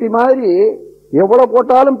 உண்டி பொட்டி மாதிரி எவ்வளவு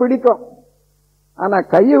போட்டாலும் பிடிக்கும், ஆனா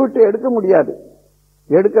கையை விட்டு எடுக்க முடியாது,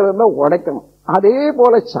 எடுக்கிறதா உடைக்கணும். அதே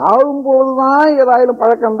போல சாவும் போதுதான் ஏதாயாலும்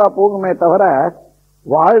பழக்கம் தான் போகுமே தவிர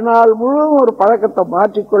வாழ்நாள் முழுவதும் ஒரு பழக்கத்தை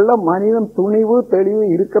மாற்றிக்கொள்ள மனிதன் துணிவு தெளிவு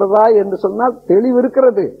இருக்கிறதா என்று சொன்னால் தெளிவு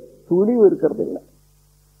இருக்கிறது, துணிவு இருக்கிறது இல்லை.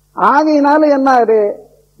 ஆகையினால என்ன ஆகுது,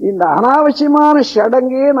 இந்த அனாவசியமான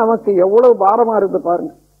சடங்கே நமக்கு எவ்வளவு பாரமா இருக்கு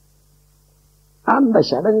பாருங்க. அந்த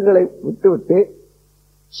சடங்குகளை விட்டுவிட்டு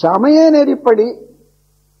சமய நெறிப்படி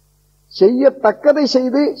செய்யத்தக்கதை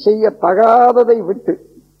செய்து செய்யத்தகாததை விட்டு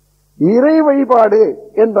இறை வழிபாடு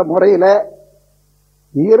என்ற முறையில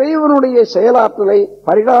இறைவனுடைய செயலாற்றலை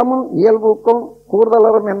பரிணாமம் இயல்புக்கும்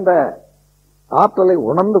கூர்தலரும் என்ற ஆற்றலை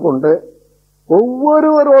உணர்ந்து கொண்டு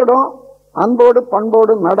ஒவ்வொருவரோடும் அன்போடு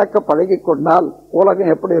பண்போடு நடக்க பழகி கொண்டால்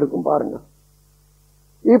உலகம் எப்படி இருக்கும் பாருங்க.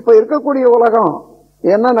 இப்ப இருக்கக்கூடிய உலகம்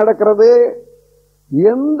என்ன நடக்கிறது,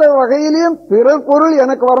 எந்த வகையிலையும் பிறர் பொருள்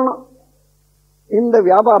எனக்கு வரணும், இந்த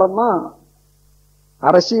வியாபாரம் தான்.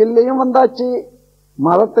 அரசியல்லையும் வந்தாச்சு,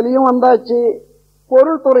 மதத்திலையும் வந்தாச்சு,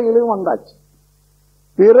 பொருள் துறையிலும் வந்தாச்சு.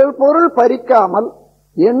 பிறர் பொருள் பறிக்காமல்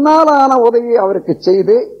என்னாலான உதவி அவருக்கு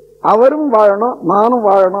செய்து அவரும் வாழணும் நானும்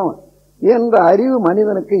வாழணும் என்ற அறிவு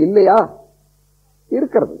மனிதனுக்கு இல்லையா?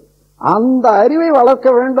 இருக்கிறது. அந்த அறிவை வளர்க்க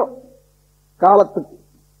வேண்டும். காலத்துக்கு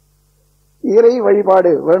இறை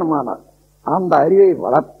வழிபாடு வேணுமானால் அந்த அறிவை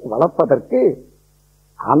வளர்ப்பதற்கு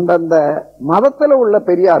அந்தந்த மதத்தில் உள்ள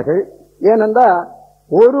பெரியார்கள், ஏனென்றா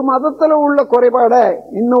ஒரு மதத்தில் உள்ள குறைபாட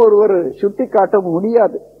இன்னொருவர் சுட்டி காட்ட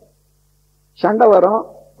முடியாது, சண்டை வரும்,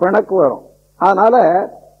 பிணக்கு வரும். அதனால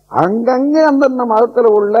அங்கங்கே அந்தந்த மதத்தில்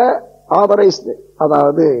உள்ள ஆதரைஸ்டு,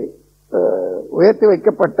 அதாவது உயர்த்தி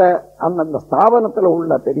வைக்கப்பட்ட அந்தந்த ஸ்தாபனத்தில்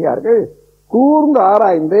உள்ள பெரியார்கள் கூர்ந்து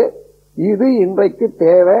ஆராய்ந்து இது இன்றைக்கு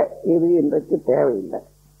தேவை, இது இன்றைக்கு தேவையில்லை,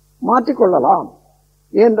 மாற்றிக்கொள்ளலாம்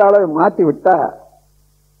என்ற அளவு மாற்றிவிட்டா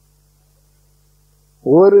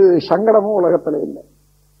ஒரு சங்கடமும் உலகத்தில் இல்லை.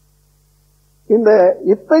 இந்த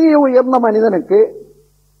இத்தகைய உயர்ந்த மனிதனுக்கு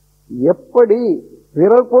எப்படி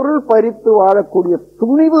பிறர் பொருள் பறித்து வாழக்கூடிய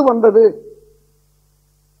துணிவு வந்தது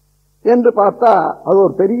என்று பார்த்தா அது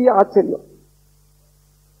ஒரு பெரிய ஆச்சரியம்.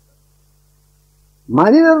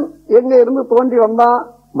 மனிதன் எங்க இருந்து தோன்றி வந்தா,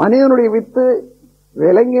 மனிதனுடைய வித்து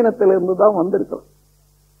விலங்கினத்திலிருந்து தான் வந்திருக்கிறோம்.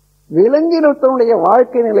 விலங்கினத்தினுடைய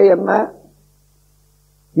வாழ்க்கை நிலை என்ன?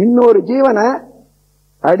 இன்னொரு ஜீவனை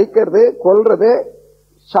அடிக்கிறது, கொல்றது,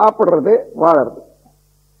 சாப்பிடுறது, வாழறது.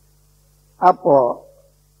 அப்போ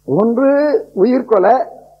ஒன்று உயிர்கொலை,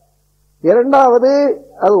 இரண்டாவது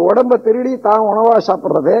அது உடம்ப திருடி தான் உணவா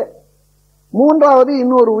சாப்பிடுறது, மூன்றாவது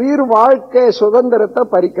இன்னொரு உயிர் வாழ்க்கை சுதந்திரத்தை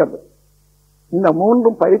பறிக்கிறது. இந்த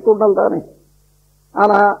மூன்றும் பறித்துண்டல் தானே.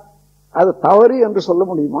 ஆனா அது தவறு என்று சொல்ல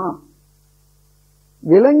முடியுமா?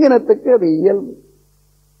 விலங்கினத்துக்கு அது இயல்பு.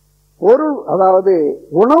 பொருள், அதாவது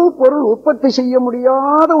உணவுப் பொருள் உற்பத்தி செய்ய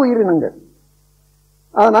முடியாத உயிரினங்கள்.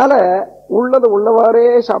 அதனால உள்ளது உள்ளவாறே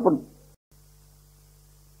சாப்பிடும்.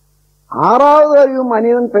 ஆறாவது அறிவு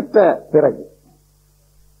மனிதன் பெற்ற பிறகு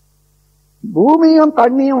பூமியும்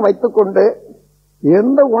தண்ணியும் வைத்துக்கொண்டு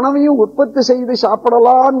எந்த உணவையும் உற்பத்தி செய்து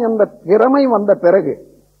சாப்பிடலாம் என்ற திறமை வந்த பிறகு,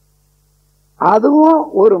 அதுவும்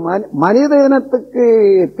ஒரு மனித இனத்துக்கு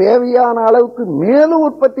தேவையான அளவுக்கு மேலும்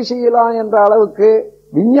உற்பத்தி செய்யலாம் என்ற அளவுக்கு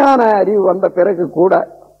விஞ்ஞான அறிவு வந்த பிறகு கூட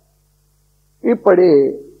இப்படி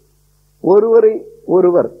ஒருவரை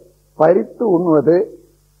ஒருவர் பறித்து உண்ணுவது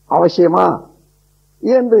அவசியமா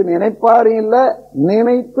என்று நினைப்பாரும் இல்லை,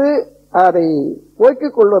 நினைத்து அதை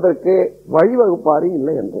போக்கிக் கொள்வதற்கு வழிவகுப்பாரும்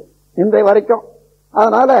இல்லை என்று இன்றைய வரைக்கும்.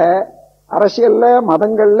 அதனால அரசியல்ல,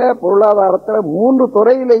 மதங்கள்ல, பொருளாதாரத்துல 3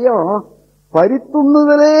 துறையிலையும்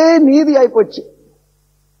பறித்துண்ணுதலே நீதி ஆயிப்போச்சு.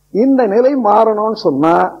 இந்த நிலை மாறணும்னு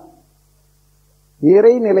சொன்னா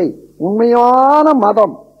இறைநிலை, உண்மையான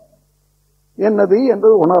மதம் என்னது என்று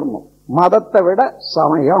உணரணும். மதத்தை விட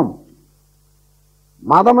சமயம்,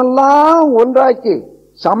 மதமெல்லாம் ஒன்றாக்கி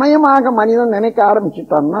சமயமாக மனிதன் நினைக்க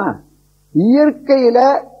ஆரம்பிச்சுட்டான்னா இயற்கையில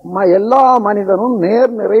எல்லா மனிதனும்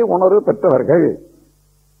நேர்நிறை உணர்வு பெற்றவர்கள்.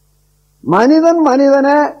 மனிதன்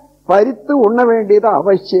மனிதனை பறித்து உண்ண வேண்டியது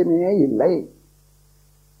அவசியமே இல்லை.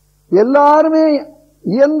 எல்லாருமே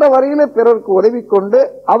இயன்ற வரையில பிறருக்கு உதவி கொண்டு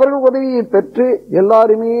அவர்கள் உதவியை பெற்று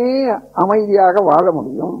எல்லாருமே அமைதியாக வாழ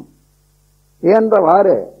முடியும்.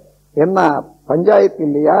 இயன்றவாறு என்ன பஞ்சாயத்து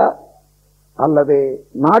இல்லையா, அல்லது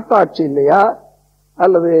நாட்டாட்சி இல்லையா,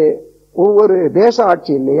 அல்லது ஒவ்வொரு தேச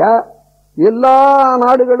ஆட்சி இல்லையா, எல்லா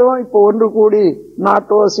நாடுகளும் இப்போ ஒன்று கூடி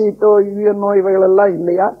நாட்டோ சீட்டோ யுஎன்ஓ இவைகள் எல்லாம்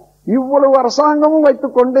இல்லையா, இவ்வளவு அரசாங்கமும்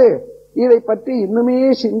வைத்துக்கொண்டு இதை பற்றி இன்னுமே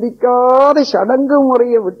சிந்திக்காத சடங்கு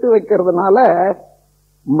முறையை விட்டு வைக்கிறதுனால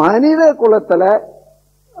மனித குலத்துல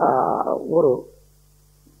ஒரு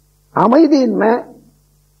அமைதியின்மை,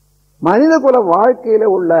 மனித குல வாழ்க்கையில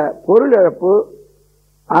உள்ள பொருள் இழப்பு,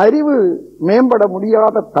 அறிவு மேம்பட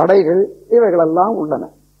முடியாத தடைகள் இவைகளெல்லாம் உள்ளன.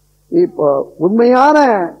 இப்போ உண்மையான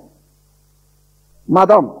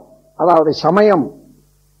மதம், அதாவது சமயம்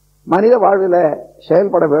மனித வாழ்வில்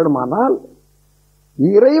செயல்பட வேண்டுமானால்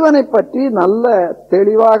இறைவனை பற்றி நல்ல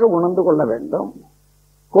தெளிவாக உணர்ந்து கொள்ள வேண்டும்.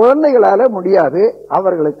 குழந்தைகளால முடியாது,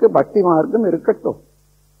 அவர்களுக்கு பக்தி மார்க்கம் இருக்கட்டும்.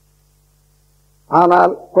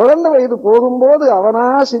 ஆனால் குழந்தை வயது போகும்போது அவனா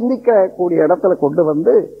சிந்திக்க கூடிய இடத்துல கொண்டு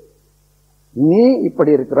வந்து, நீ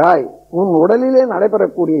இப்படி இருக்கிறாய், உன் உடலிலே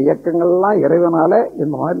நடைபெறக்கூடிய இயக்கங்கள் எல்லாம் இறைவனால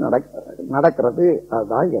இந்த மாதிரி நடக்கிறது,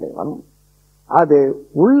 அதுதான் இறைவன். அது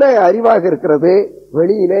உள்ளே அறிவாக இருக்கிறது,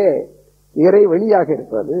 வெளியிலே இறை வெளியாக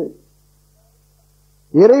இருக்கிறது.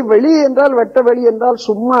 இறை வெளி என்றால் வெட்ட வெளி என்றால்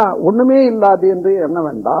சும்மா ஒண்ணுமே இல்லாது என்று எண்ண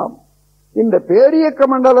வேண்டாம். இந்த பேரியக்க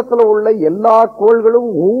மண்டலத்தில் உள்ள எல்லா கோள்களும்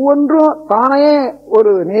ஒவ்வொன்றும் தானே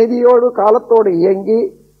ஒரு நேதியோடு காலத்தோடு இயங்கி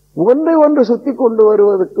ஒன்று ஒன்று சுத்தி கொண்டு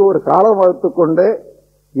வருவதற்கு ஒரு காலம் வகுத்துக் கொண்டு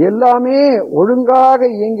எல்லாமே ஒழுங்காக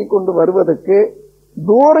இயங்கிக் கொண்டு வருவதற்கு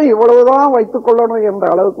தூரம் இவ்வளவுதான் வைத்துக் கொள்ளணும் என்ற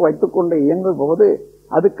அளவுக்கு வைத்துக் கொண்டு இயங்கும் போது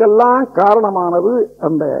அதுக்கெல்லாம் காரணமானது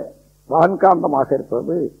அந்த வான்காந்தமாக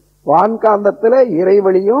இருப்பது. வான்காந்தத்தில்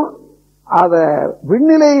இறைவெளியும் அத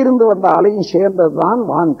விண்ணிலே இருந்து வந்த அலையும் சேர்ந்ததுதான்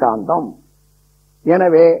வான்காந்தம்.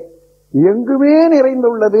 எனவே எங்குமே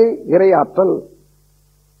நிறைந்துள்ளது இறையாற்றல்,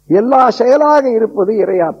 எல்லா செயலாக இருப்பது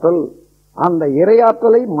இறையாற்றல். அந்த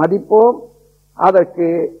இறையாற்றலை மதிப்போம், அதற்கு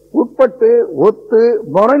உட்பட்டு ஒத்து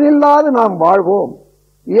முரணில்லாது நாம் வாழ்வோம்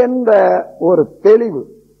என்ற ஒரு தெளிவு,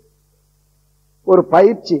 ஒரு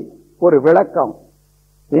பயிற்சி, ஒரு விளக்கம்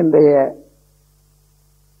இன்றைய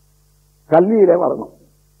கல்வியில வரணும்.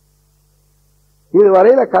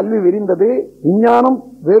 இதுவரையில கல்வி விரிந்தது, விஞ்ஞானம்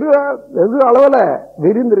வெகு அளவுல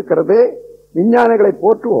விரிந்திருக்கிறது, விஞ்ஞானிகளை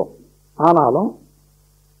போற்றுவோம். ஆனாலும்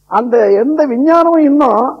அந்த எந்த விஞ்ஞானமும்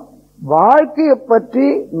இன்னும் வாழ்க்கையை பற்றி,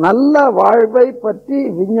 நல்ல வாழ்வை பற்றி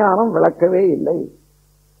விஞ்ஞானம் விளக்கவே இல்லை.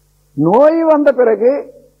 நோய் வந்த பிறகு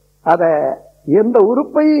அத எந்த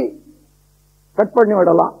உறுப்பை கட் பண்ணி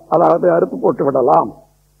விடலாம், அதாவது அறுத்து போட்டு விடலாம்,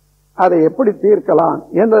 அதை எப்படி தீர்க்கலாம்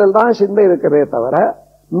என்றதில் தான் சிந்தை இருக்கிறதே தவிர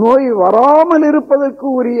நோய் வராமல் இருப்பதற்கு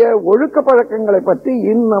உரிய ஒழுக்க பழக்கங்களை பற்றி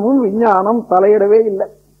இன்னமும் விஞ்ஞானம் தலையிடவே இல்லை.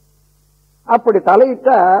 அப்படி தலையிட்ட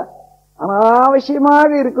அனாவசியமாக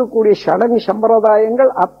இருக்கக்கூடிய சடங்கு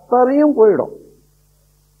சம்பிரதாயங்கள் அத்தனையும் போயிடும்.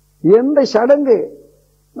 எந்த சடங்கு,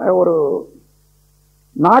 ஒரு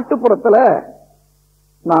நாட்டுப்புறத்துல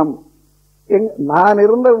நான்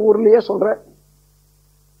இருந்த ஊர்லயே சொல்றேன்,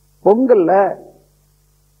 பொங்கல்ல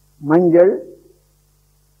மஞ்சள்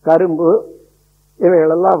கரும்பு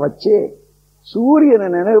இவைகளெல்லாம் வச்சு சூரியனை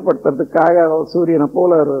நினைவுபடுத்துறதுக்காக சூரியனை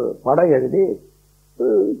போல ஒரு படம் எழுதி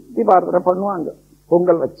தீபாரதனை பண்ணுவாங்க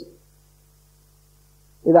பொங்கல் வச்சு.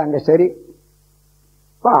 இது அங்க சரி.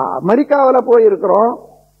 இப்ப அமெரிக்காவில் போயிருக்கிறோம்,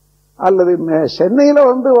 அல்லது சென்னையில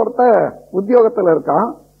ஒருத்த உத்தியோகத்தில் இருக்கான்,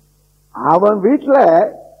 அவன் வீட்டுல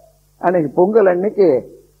அன்னைக்கு பொங்கல் அன்னைக்கு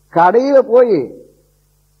கடையில போய்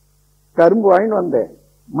கரும்பு வாங்கிட்டு வந்தேன்,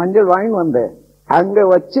 மஞ்சள் வாங்கிட்டு வந்தேன், அங்க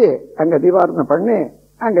வச்சு அங்க தீபாரதனை பண்ணி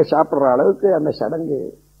அங்க சாப்பிடுற அளவுக்கு அந்த சடங்கு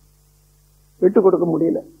விட்டு கொடுக்க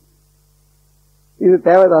முடியல. இது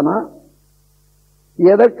தேவைதானா?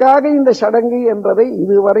 எதற்காக இந்த சடங்கு என்பதை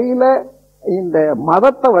இதுவரையில இந்த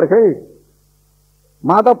மதத்தவர்கள்,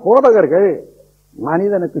 மத போதகர்கள்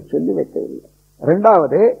மனிதனுக்கு சொல்லி வைக்கவில்லை.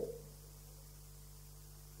 இரண்டாவது,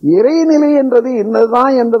 இறைநிலை என்றது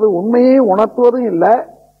இன்னதுதான் என்பது உண்மையை உணர்த்துவதும் இல்லை,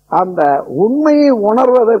 அந்த உண்மையை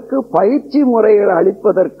உணர்வதற்கு பயிற்சி முறைகள்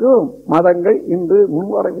அளிப்பதற்கும் மதங்கள் இன்று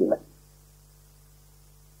முன்வரவில்லை.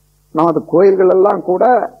 நமது கோயில்கள் எல்லாம் கூட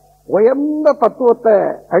உயர்ந்த தத்துவத்தை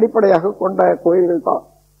அடிப்படையாக கொண்ட கோயில்கள் தான்.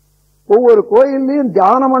 ஒவ்வொரு கோயிலையும்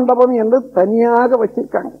தியான மண்டபம் என்று தனியாக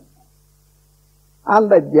வச்சிருக்காங்க.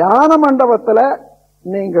 அந்த தியான மண்டபத்துல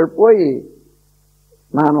நீங்கள் போய்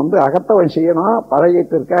நான் அகத்தவன் செய்யணும்,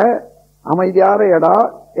 பழகிட்டு இருக்கேன், அமைதியான இடம்,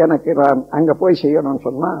 எனக்கு நான் அங்க போய் செய்யணும்னு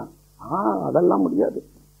சொன்னா அதெல்லாம் முடியாது,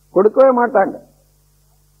 கொடுக்கவே மாட்டாங்க.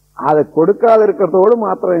 அதை கொடுக்காது இருக்கிறதோடு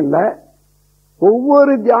மாத்திரம் இல்ல,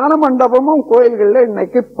 ஒவ்வொரு தியான மண்டபமும் கோயில்கள்ல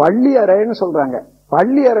இன்னைக்கு பள்ளி அறைன்னு சொல்றாங்க.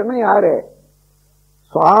 பள்ளி அறைன்னு யாரு?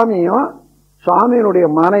 சுவாமியும் சுவாமியினுடைய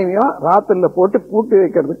மனைவியும் ராத்திரில போட்டு பூட்டி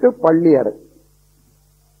வைக்கிறதுக்கு பள்ளி அறை.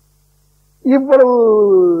 இவ்வளவு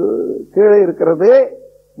கீழே இருக்கிறது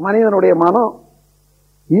மனிதனுடைய மனம்.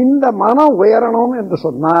 இந்த மனம் உயரணும் என்று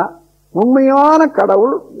சொன்னா உண்மையான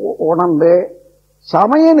கடவுள் உணர்ந்து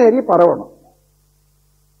சமய நெறி பரவணும்.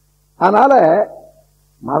 அதனால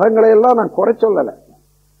மதங்களை எல்லாம் நான் குறை சொல்லல,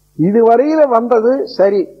 இதுவரையில வந்தது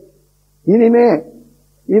சரி. இனிமே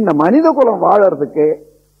இந்த மனித குலம் வாழறதுக்கு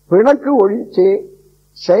பிணக்கு ஒழிச்சு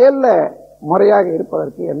செயல்ல முறையாக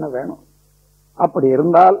இருப்பதற்கு என்ன வேணும்? அப்படி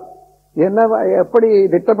இருந்தால் என்ன, எப்படி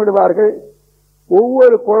திட்டமிடுவார்கள்?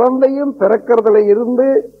 ஒவ்வொரு குழந்தையும் பிறக்கிறதுல இருந்து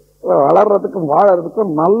வளர்றதுக்கும்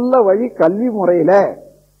வாழறதுக்கும் நல்ல வழி கல்வி முறையில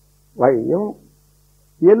வழியும்,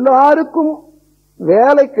 எல்லாருக்கும்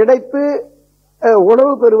வேலை கிடைத்து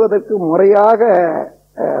உணவு பெறுவதற்கு முறையாக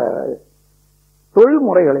தொழில்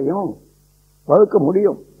முறைகளையும் வகுக்க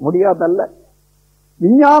முடியும். முடியாதல்ல.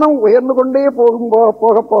 விஞ்ஞானம் உயர்ந்து கொண்டே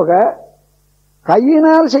போக போக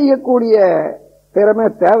கையினால் செய்யக்கூடிய திறமை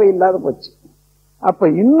தேவையில்லாத போச்சு. அப்ப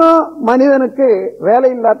இன்னும் மனிதனுக்கு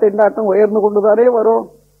வேலையில்லா திண்டாட்டம் உயர்ந்து கொண்டுதானே வரும்.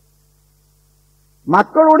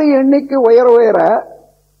 மக்களுடைய எண்ணிக்கை உயர உயர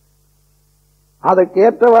அதற்கு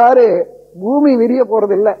ஏற்றவாறு பூமி விரிய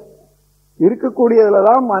போறதில்லை,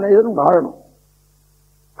 இருக்கக்கூடியதுலதான் மனிதன் வாழணும்.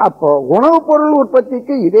 அப்போ உணவுப் பொருள்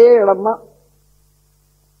உற்பத்திக்கு இதே இடம்தான்.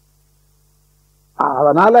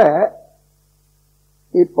 அதனால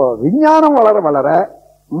இப்போ விஞ்ஞானம் வளர வளர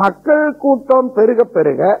மக்கள் கூட்டம் பெருக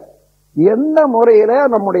பெருக எந்த முறையில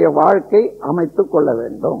நம்முடைய வாழ்க்கை அமைத்துக் கொள்ள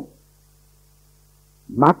வேண்டும்?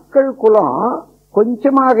 மக்கள் குலம்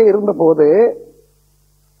கொஞ்சமாக இருந்த போது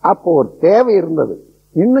அப்போ ஒரு தேவை இருந்தது,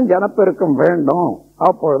 இன்னும் ஜனப்பெருக்கம் வேண்டும்.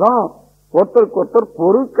 அப்பொழுதுதான் ஒருத்தருக்கு ஒருத்தர்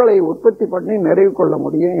பொருட்களை உற்பத்தி பண்ணி நிறைவு கொள்ள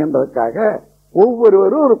முடியும் என்பதற்காக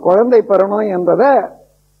ஒவ்வொருவரும் ஒரு குழந்தை பெறணும் என்பதை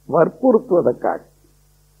வற்புறுத்துவதற்காக.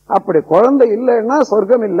 அப்படி குழந்தை இல்லைன்னா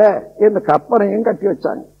சொர்க்கம் இல்லை என்ற கற்பனையும் கட்டி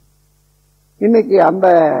வச்சாங்க. இன்னைக்கு அந்த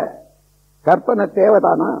கற்பனை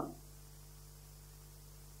தேவைதானா?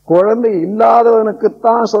 குழந்தை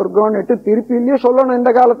இல்லாதவனுக்குத்தான் சொர்க்கம்னுட்டு திருப்பி இல்லையே சொல்லணும்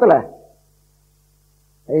இந்த காலத்துல.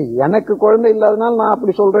 எனக்கு குழந்தை இல்லாதனால நான்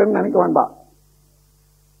அப்படி சொல்றேன்னு நினைக்க வேண்டாம்.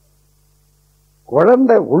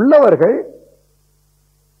 குழந்தை உள்ளவர்கள்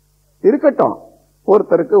இருக்கட்டும்,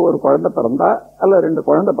 ஒருத்தருக்கு ஒரு குழந்தை பிறந்தா அல்ல 2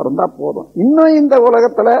 குழந்தை பிறந்தா போதும். இன்னும் இந்த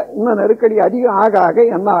உலகத்துல இன்னும் நெருக்கடி அதிகம் ஆக ஆக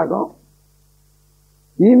என்ன ஆகும்?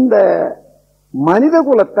 இந்த மனித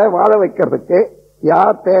குலத்தை வாழ வைக்கிறதுக்கு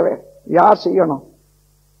யார் தேவை? யார் செய்யணும்?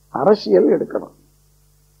 அரசியல் எடுக்கணும்,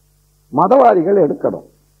 மதவாதிகள் எடுக்கணும்,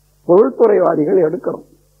 தொழில்துறைவாதிகள் எடுக்கணும்.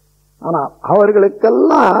 ஆனா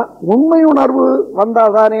அவர்களுக்கெல்லாம் உண்மை உணர்வு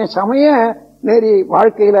வந்தாதானே, சமய நெறி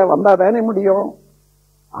வாழ்க்கையில வந்தாதானே முடியும்.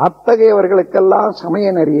 அத்தகையவர்களுக்கெல்லாம்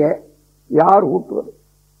சமய நெறிய யார் ஊட்டுவது?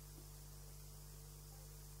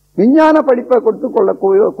 விஞ்ஞான படிப்பை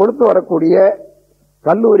கொடுத்து வரக்கூடிய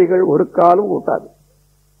கல்லூரிகள் ஒரு காலம் ஊட்டாது.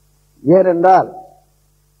 ஏனென்றால்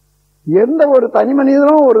எந்த ஒரு தனி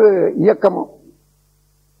மனிதனும் ஒரு இயக்கமோ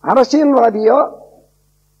அரசியல்வாதியோ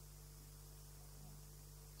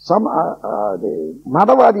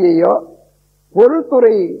மதவாதியையோ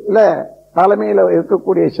பொருள்துறையில தலைமையில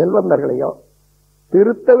இருக்கக்கூடிய செல்வந்தர்களையோ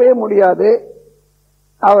திருத்தவே முடியாது,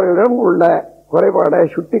 அவர்களிடம் உள்ள குறைபாடை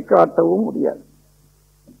சுட்டிக்காட்டவும் முடியாது.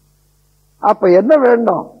 அப்ப என்ன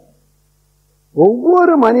வேண்டும்?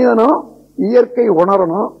 ஒவ்வொரு மனிதனும் இயற்கை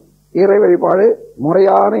உணரணும், இறை வழிபாடு,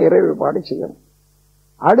 முறையான இறை வழிபாடு செய்யணும்.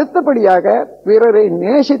 அடுத்தபடியாக பிறரை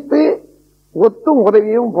நேசித்து ஒத்தும்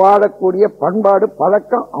உதவியும் வாழக்கூடிய பண்பாடு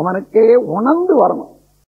பழக்கம் அவனுக்கே உணர்ந்து வரணும்.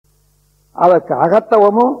 அதற்கு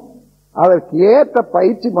அகத்தவமும் அதற்கு ஏற்ற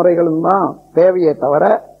பயிற்சி முறைகளும் தான் தேவையே தவிர,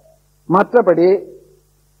 மற்றபடி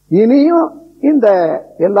இனியும் இந்த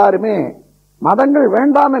எல்லாருமே மதங்கள்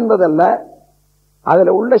வேண்டாம் என்பதல்ல,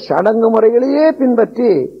 அதுல உள்ள சடங்கு முறைகளையே பின்பற்றி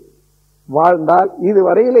வாழ்ந்தால்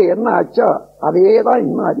இதுவரையில என்ன ஆச்சோ அதையே தான்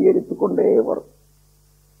இன்னும் அதிகரித்துக் கொண்டே வரும்.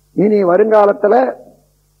 இனி வருங்காலத்துல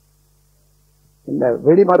இந்த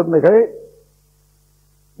வெடிமருந்துகள்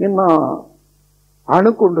இன்னும்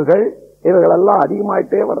அணுக்குண்டுகள் இவைகளெல்லாம்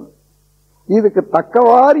அதிகமாயிட்டே வருது. இதுக்கு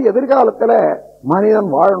தக்கவாறு எதிர்காலத்துல மனிதன்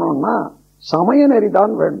வாழணும்னா சமய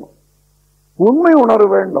நெறிதான் வேண்டும், உண்மை உணர்வு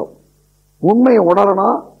வேண்டும். உண்மை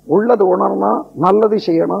உணரணும், உள்ளது உணரணும், நல்லது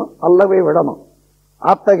செய்யணும், அல்லவே விடணும்.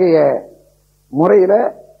 அத்தகைய முறையில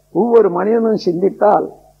ஒவ்வொரு மனிதனும் சிந்தித்தால்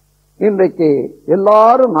இன்றைக்கு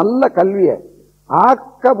எல்லாரும் நல்ல கல்வியை,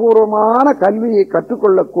 ஆக்கபூர்வமான கல்வியை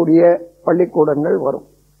கற்றுக்கொள்ளக்கூடிய பள்ளிக்கூடங்கள் வரும்.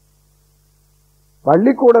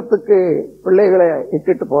 பள்ளிக்கூடத்துக்கு பிள்ளைகளை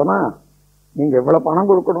இட்டுட்டு போனா நீங்க இவ்வளவு பணம்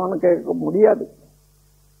கொடுக்கணும்னு கேட்க முடியாது.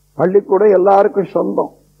 பள்ளிக்கூடம் எல்லாருக்கும்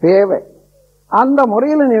சொந்தம், தேவை. அந்த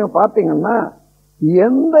முறையில் நீங்க பாத்தீங்கன்னா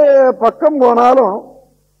எந்த பக்கம் போனாலும்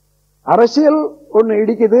அரசியல் ஒண்ணு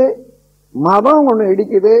இடிக்குது, மதம் ஒண்ணு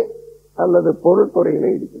இடிக்குது, அல்லது பொருள்துறையில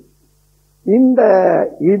இடிக்குது. இந்த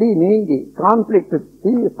இடி நீங்கி, கான்ஃபிளிக்ட்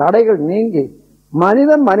தடைகள் நீங்கி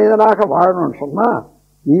மனிதன் மனிதனாக வாழணும்னு சொன்னா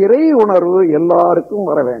இறை உணர்வு எல்லாருக்கும்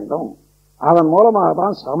வர வேண்டும். அதன் மூலமாக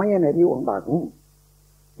தான் சமய நெறி உண்டாகும்.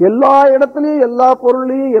 எல்லா இடத்திலையும், எல்லா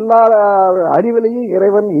பொருளையும், எல்லா அறிவிலையும்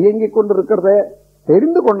இறைவன் இயங்கிக் கொண்டிருக்கிறத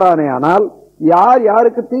தெரிந்து கொண்டானே ஆனால் யார்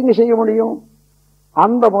யாருக்கு தீங்கு செய்ய முடியும்?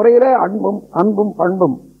 அந்த முறையில அன்பும்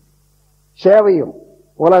பண்பும் சேவையும்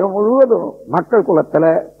உலகம் முழுவதும் மக்கள் குலத்துல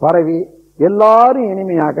பரவி எல்லாரும்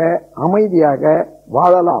இனிமையாக அமைதியாக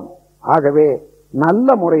வாழலாம். ஆகவே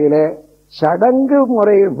நல்ல முறையில சடங்கு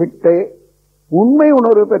முறையை விட்டு உண்மை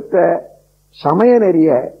உணர்வு பெற்ற சமய நெறிய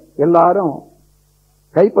எல்லாரும்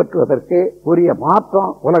கைப்பற்றுவதற்கு உரிய மாற்றம்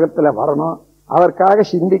உலகத்தில் வரணும். அதற்காக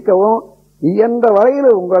சிந்திக்கவும் இயன்ற வரையில்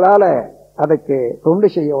உங்களால அதற்கு தொண்டு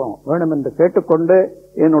செய்யவும் வேண்டும் என்று கேட்டுக்கொண்டு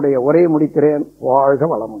என்னுடைய உரையை முடிக்கிறேன். வாழ்க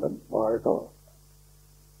வளமுடன். வாழ்க வளம்.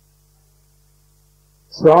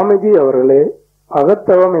 சுவாமிஜி அவர்களே,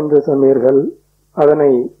 அகத்தவம் என்று சொன்னீர்கள், அதனை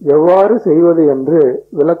எவ்வாறு செய்வது என்று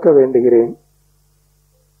விளக்க வேண்டுகிறேன்.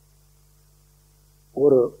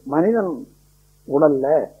 ஒரு மனிதன் உடல்ல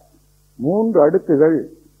 3 அடுக்குகள்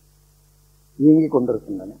இயங்கிக்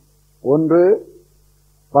கொண்டிருக்கின்றன. ஒன்று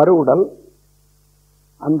பருவுடல்.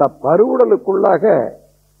 அந்த பருவுடலுக்குள்ளாக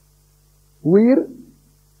உயிர்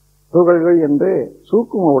துகள்கள் என்று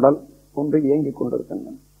சூக்கும உடல் ஒன்று இயங்கிக்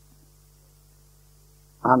கொண்டிருக்கின்றன.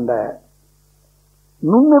 அந்த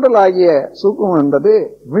நுண்ணுடல் ஆகிய சூக்குமம் என்பது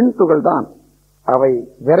விண்துகள் தான். அவை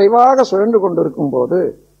விரைவாக சுழன்று கொண்டிருக்கும் போது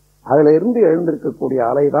அதில் இருந்து எழுந்திருக்கக்கூடிய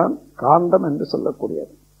அலைதான் காந்தம் என்று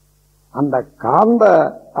சொல்லக்கூடியது. அந்த காந்த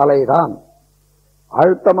அலைதான்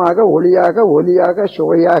அழுத்தமாக, ஒளியாக, ஒலியாக,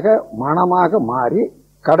 சுவையாக, மனமாக மாறி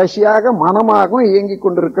கடைசியாக மனமாகவும் இயங்கிக்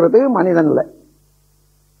கொண்டிருக்கிறது மனிதன்ல.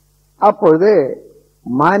 அப்பொழுது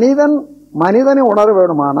மனிதனை உணர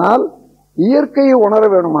வேண்டுமானால், இயற்கையை உணர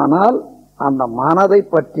வேண்டுமானால் அந்த மனதை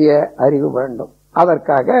பற்றிய அறிவு வேண்டும்.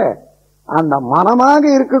 அதற்காக அந்த மனமாக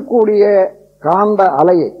இருக்கக்கூடிய காந்த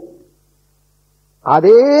அலையை,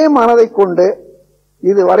 அதே மனதை கொண்டு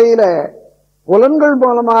இதுவரையில புலன்கள்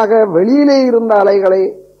மூலமாக வெளியிலே இருந்த அலைகளை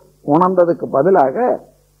உணர்ந்ததுக்கு பதிலாக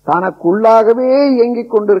தனக்குள்ளாகவே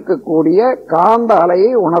இயங்கிக் கொண்டிருக்கக்கூடிய காந்த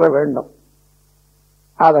அலையை உணர வேண்டும்.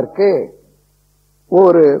 அதற்கு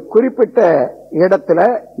ஒரு குறிப்பிட்ட இடத்துல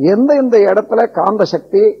எந்த இடத்துல காந்த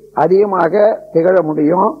சக்தி அதிகமாக திகழ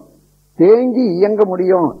முடியும், தேங்கி இயங்க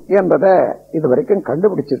முடியும் என்பதை இதுவரைக்கும்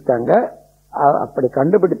கண்டுபிடிச்சிருக்காங்க. அப்படி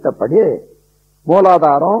கண்டுபிடித்தபடி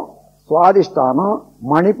மூலாதாரம், சுவாதிஷ்டானம்,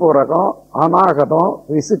 மணிப்பூரகம், அநாகதம்,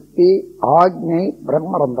 விசுத்தி, ஆக்ஞை,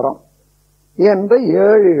 பிரம்மரந்திரம் என்ற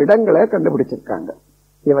 7 இடங்களை கண்டுபிடிச்சிருக்காங்க.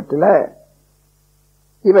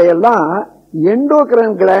 இவையெல்லாம்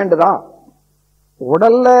எண்டோகிரைன் கிளாண்ட் தான்.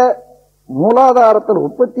 உடல்ல மூலாதாரத்தில்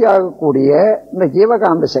உற்பத்தி ஆகக்கூடிய இந்த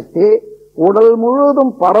ஜீவகாந்த சக்தி உடல்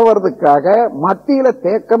முழுவதும் பரவறதுக்காக மத்தியில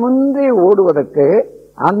தேக்கமின்றி ஓடுவதற்கு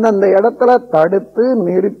அந்தந்த இடத்துல தடுத்து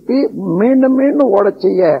நிறுத்தி மீண்டும் மீண்டும் ஓட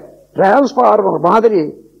செய்ய டிரான்ஸ்பார்மர் மாதிரி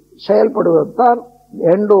செயல்படுவது தான்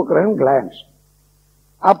எண்டோகிரைன் கிளாண்ட்ஸ்.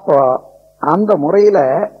 அப்போ அந்த முறையில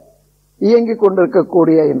இயங்கிக்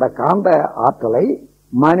கொண்டிருக்கக்கூடிய இந்த காந்த ஆற்றலை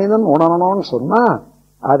மனிதன் உணரணும்னு சொன்னா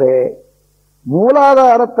அது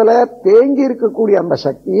மூலாதாரத்துல தேங்கி இருக்கக்கூடிய அந்த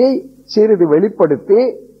சக்தியை சிறிது வெளிப்படுத்தி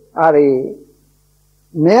அதை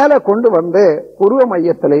மேல கொண்டு வந்து புருவ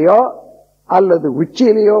மையத்திலேயோ அல்லது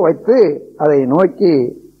உச்சியிலேயோ வைத்து அதை நோக்கி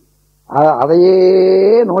அதையே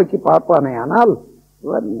நோக்கி பார்ப்பானே ஆனால்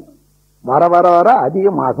வர வர வர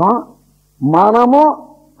அதிகமாகும். மனமும்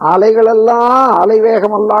அலைகளெல்லாம்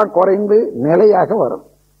அலைவேகமெல்லாம் குறைந்து நிலையாக வரும்.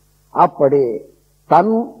 அப்படி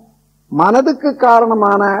தன் மனதுக்கு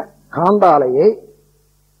காரணமான காந்த அலையை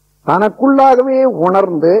தனக்குள்ளாகவே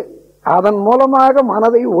உணர்ந்து அதன் மூலமாக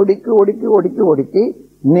மனதை ஒடுக்கி ஒடுக்கி ஒடுக்கி ஒடுக்கி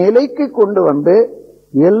நிலைக்கு கொண்டு வந்து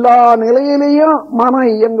எல்லா நிலையிலையும் மனம்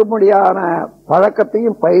இயங்கும்படியான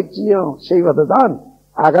பழக்கத்தையும் பயிற்சியும் செய்வதுதான்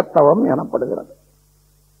அகத்தவம் எனப்படுகிறது.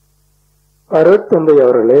 அருட்தந்தை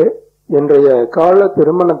அவர்களே, இன்றைய கால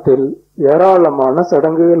திருமணத்தில் ஏராளமான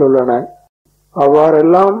சடங்குகள் உள்ளன.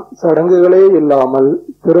 அவ்வாறெல்லாம் சடங்குகளே இல்லாமல்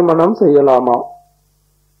திருமணம் செய்யலாமா?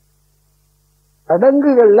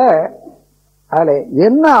 சடங்குகள்ல அதுல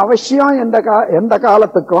என்ன அவசியம், எந்த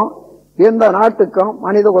காலத்துக்கும் எந்த நாட்டுக்கும்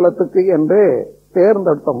மனித குலத்துக்கு என்று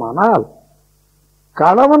தேர்ந்தெடுத்தோமானால்,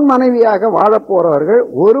 கணவன் மனைவியாக வாழப்போறவர்கள்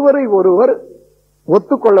ஒருவரை ஒருவர்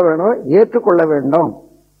ஒத்துக்கொள்ள வேண்டும், ஏற்றுக்கொள்ள வேண்டும்.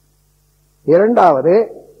 இரண்டாவது,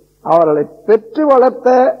 அவர்களை பெற்று வளர்த்த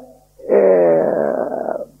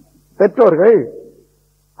பெற்றோர்கள்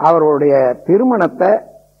அவர்களுடைய திருமணத்தை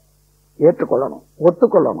ஏற்றுக்கொள்ளணும்,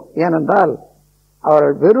 ஒத்துக்கொள்ளணும். ஏனென்றால்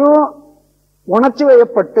அவர்கள் வெறும் உணர்ச்சி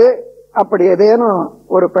வயப்பட்டு அப்படி ஏதேனும்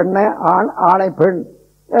ஒரு பெண்ணை ஆணை பெண்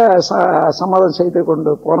சம்மதம் செய்து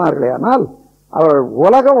கொண்டு போனார்களே ஆனால் அவர்கள்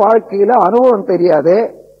உலக வாழ்க்கையில அனுபவம் தெரியாதே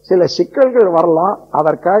சில சிக்கல்கள் வரலாம்.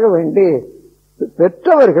 அதற்காக வேண்டி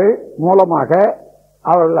பெற்றவர்கள் மூலமாக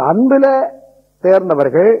அவர்கள் அன்பில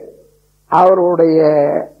தேர்ந்தவர்கள், அவர்களுடைய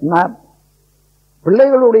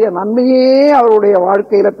பிள்ளைகளுடைய நன்மையே அவருடைய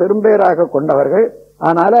வாழ்க்கையில பெரும்பேராக கொண்டவர்கள்.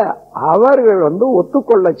 அதனால அவர்கள்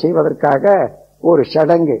ஒத்துக்கொள்ள செய்வதற்காக ஒரு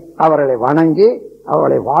சடங்கு, அவர்களை வணங்கி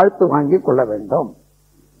அவர்களை வாழ்த்து வாங்கி கொள்ள வேண்டும்.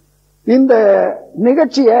 இந்த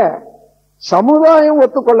நிகழ்ச்சியை சமுதாயம்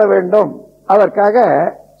ஒத்துக்கொள்ள வேண்டும். அதற்காக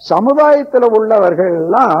சமுதாயத்தில் உள்ளவர்கள்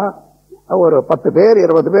எல்லாம் ஒரு 10 பேர்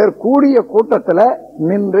 20 பேர் கூடிய கூட்டத்தில்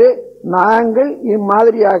நின்று நாங்கள்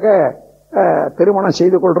இம்மாதிரியாக திருமணம்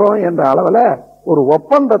செய்து கொள்றோம் என்ற அளவில் ஒரு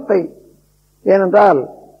ஒப்பந்தத்தை, ஏனென்றால்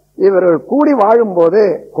இவர்கள் கூடி வாழும்போது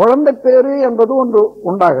குழந்தை பேரு என்பது ஒன்று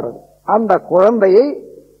உண்டாகிறது. அந்த குழந்தையை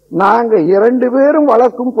நாங்கள் 2 பேரும்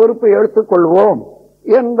வளர்க்கும் பொறுப்பை எடுத்துக்கொள்வோம்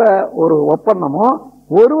என்ற ஒரு ஒப்பந்தமும்,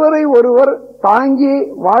 ஒருவரை ஒருவர் தாங்கி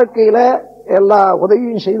வாழ்க்கையில எல்லா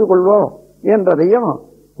உதவியும் செய்து கொள்வோம் என்றதையும்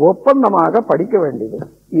ஒப்பந்தமாக படிக்க வேண்டியது.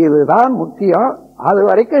 இதுதான் முக்கியம். அது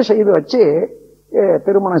வரைக்கும் செய்து வச்சு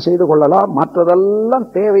திருமணம் செய்து கொள்ளலாம். மற்றதெல்லாம்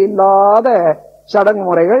தேவையில்லாத சடங்கு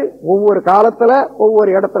முறைகள் ஒவ்வொரு காலத்துல ஒவ்வொரு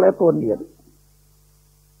இடத்துல தோன்றியது.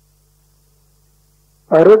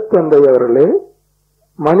 அருட்தந்தை அவர்களே,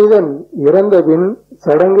 மனிதன் இறந்த பின்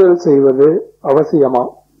சடங்குகள் செய்வது அவசியமா?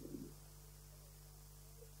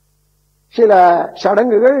 சில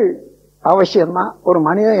சடங்குகள் அவசியம்தான். ஒரு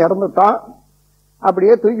மனிதன் இறந்துட்டான்,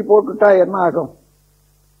 அப்படியே தூக்கி போட்டுட்டா என்ன ஆகும்?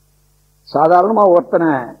 சாதாரணமா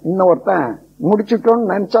இன்னொருத்தன்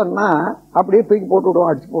முடிச்சுட்டோன்னு நினைச்சான்னா அப்படியே தூக்கி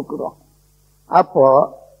போட்டுவிடுவான், அடிச்சு போட்டுவிடுவான். அப்போ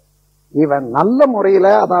இவன் நல்ல முறையில,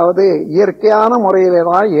 அதாவது இயற்கையான முறையிலே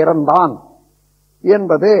தான் இறந்தான்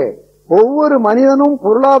என்பது ஒவ்வொரு மனிதனும்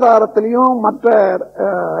பொருளாதாரத்திலையும் மற்ற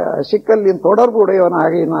சிக்கலின் தொடர்பு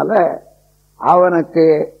உடையவனாகினால அவனுக்கு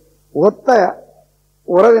ஒத்த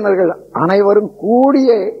உறவினர்கள் அனைவரும் கூடிய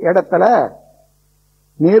இடத்துல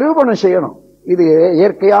நிரூபணம் செய்யணும், இது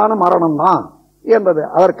இயற்கையான மரணம் தான் என்பது.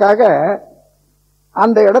 அதற்காக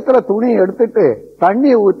அந்த இடத்துல துணியை எடுத்துட்டு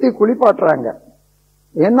தண்ணியை ஊத்தி குளிப்பாட்டுறாங்க.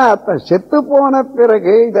 என்ன அர்த்தம்? செத்து போன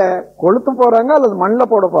பிறகு இத கொளுத்து போறாங்க அல்லது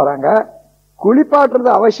மண்ணில் போட போறாங்க. குளிப்பாட்டுறது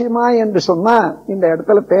அவசியமா என்று சொன்னா இந்த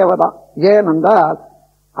இடத்துல தேவைதான். ஏனென்றால்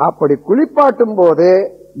அப்படி குளிப்பாட்டும் போது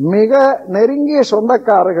மிக நெருங்கிய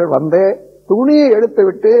சொந்தக்காரர்கள் துணியை எடுத்து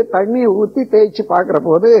விட்டு தண்ணியை ஊத்தி தேய்ச்சி பார்க்கிற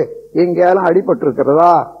போது எங்கேயாலும் அடிபட்டு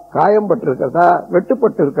இருக்கிறதா, காயம்பட்டு இருக்கிறதா,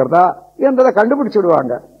 வெட்டுப்பட்டு இருக்கிறதா என்றதை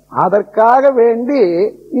கண்டுபிடிச்சிடுவாங்க. அதற்காக வேண்டி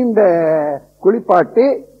இந்த குளிப்பாட்டி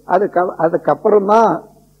அதுக்கப்புறம் தான்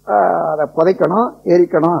அதை புதைக்கணும்,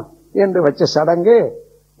 எரிக்கணும் என்று வச்ச சடங்கு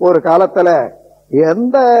ஒரு காலத்துல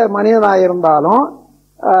எந்த மனிதனாயிருந்தாலும்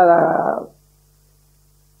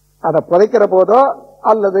அதை புதைக்கிற போதோ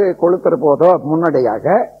அல்லது கொளுத்துற போதோ முன்னடியாக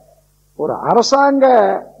ஒரு அரசாங்க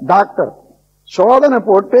டாக்டர் சோதனை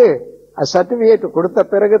போட்டு சர்டிபிகேட் கொடுத்த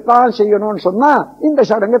பிறகுதான் செய்யணும்னு சொன்னா இந்த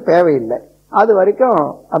சடங்கு தேவையில்லை. அது வரைக்கும்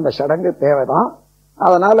அந்த சடங்கு தேவைதான்.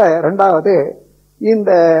 அதனால இரண்டாவது,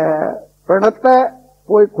 இந்த பிணத்தை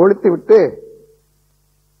போய் கொளுத்தி விட்டு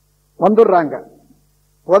வந்துடுறாங்க,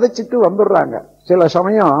 புதைச்சிட்டு வந்துடுறாங்க. சில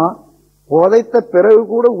சமயம் புதைத்த பிறகு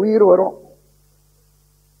கூட உயிர் வரும்.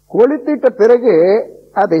 கொளுத்திட்ட பிறகு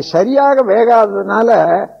அதை சரியாக வேகாததுனால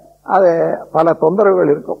அது பல தொந்தரவுகள்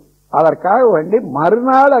இருக்கும். அதற்காக வேண்டி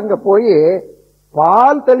மறுநாள் அங்க போய்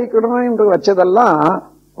பால் தெளிக்கணும் என்று வச்சதெல்லாம்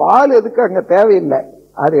பால் எதுக்கு அங்க தேவையில்லை.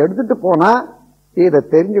 அதை எடுத்துட்டு போனா இதை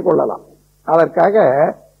தெரிஞ்சு கொள்ளலாம். அதற்காக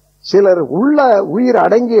சிலர் உள்ள உயிர்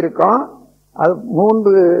அடங்கி இருக்கும். அது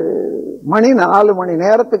 3 மணி 4 மணி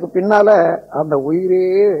நேரத்துக்கு பின்னால அந்த உயிரே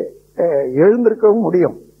எழுந்திருக்கவும்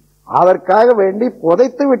முடியும். அதற்காக வேண்டி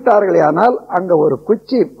புதைத்து விட்டார்களே ஆனால் அங்க ஒரு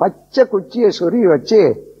குச்சி, பச்சை குச்சியை சொருகி வச்சு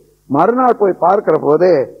மறுநாள் போய் பார்க்கிற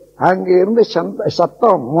போது அங்கிருந்து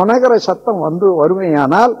சத்தம், முனகர சத்தம் வந்து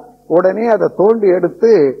வருமையானால் உடனே அதை தோண்டி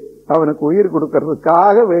எடுத்து அவனுக்கு உயிர்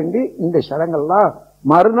கொடுக்கறதுக்காக வேண்டி இந்த சடங்கெல்லாம்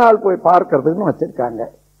மறுநாள் போய் பார்க்கறதுன்னு வச்சிருக்காங்க.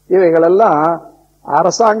 இவைகளெல்லாம்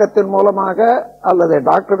அரசாங்கத்தின் மூலமாக அல்லது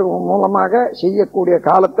டாக்டர் மூலமாக செய்யக்கூடிய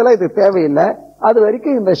காலத்துல இது தேவையில்லை. அது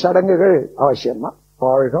வரைக்கும் இந்த சடங்குகள் அவசியம்தான்.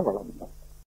 வாழ்க வளமுடன்.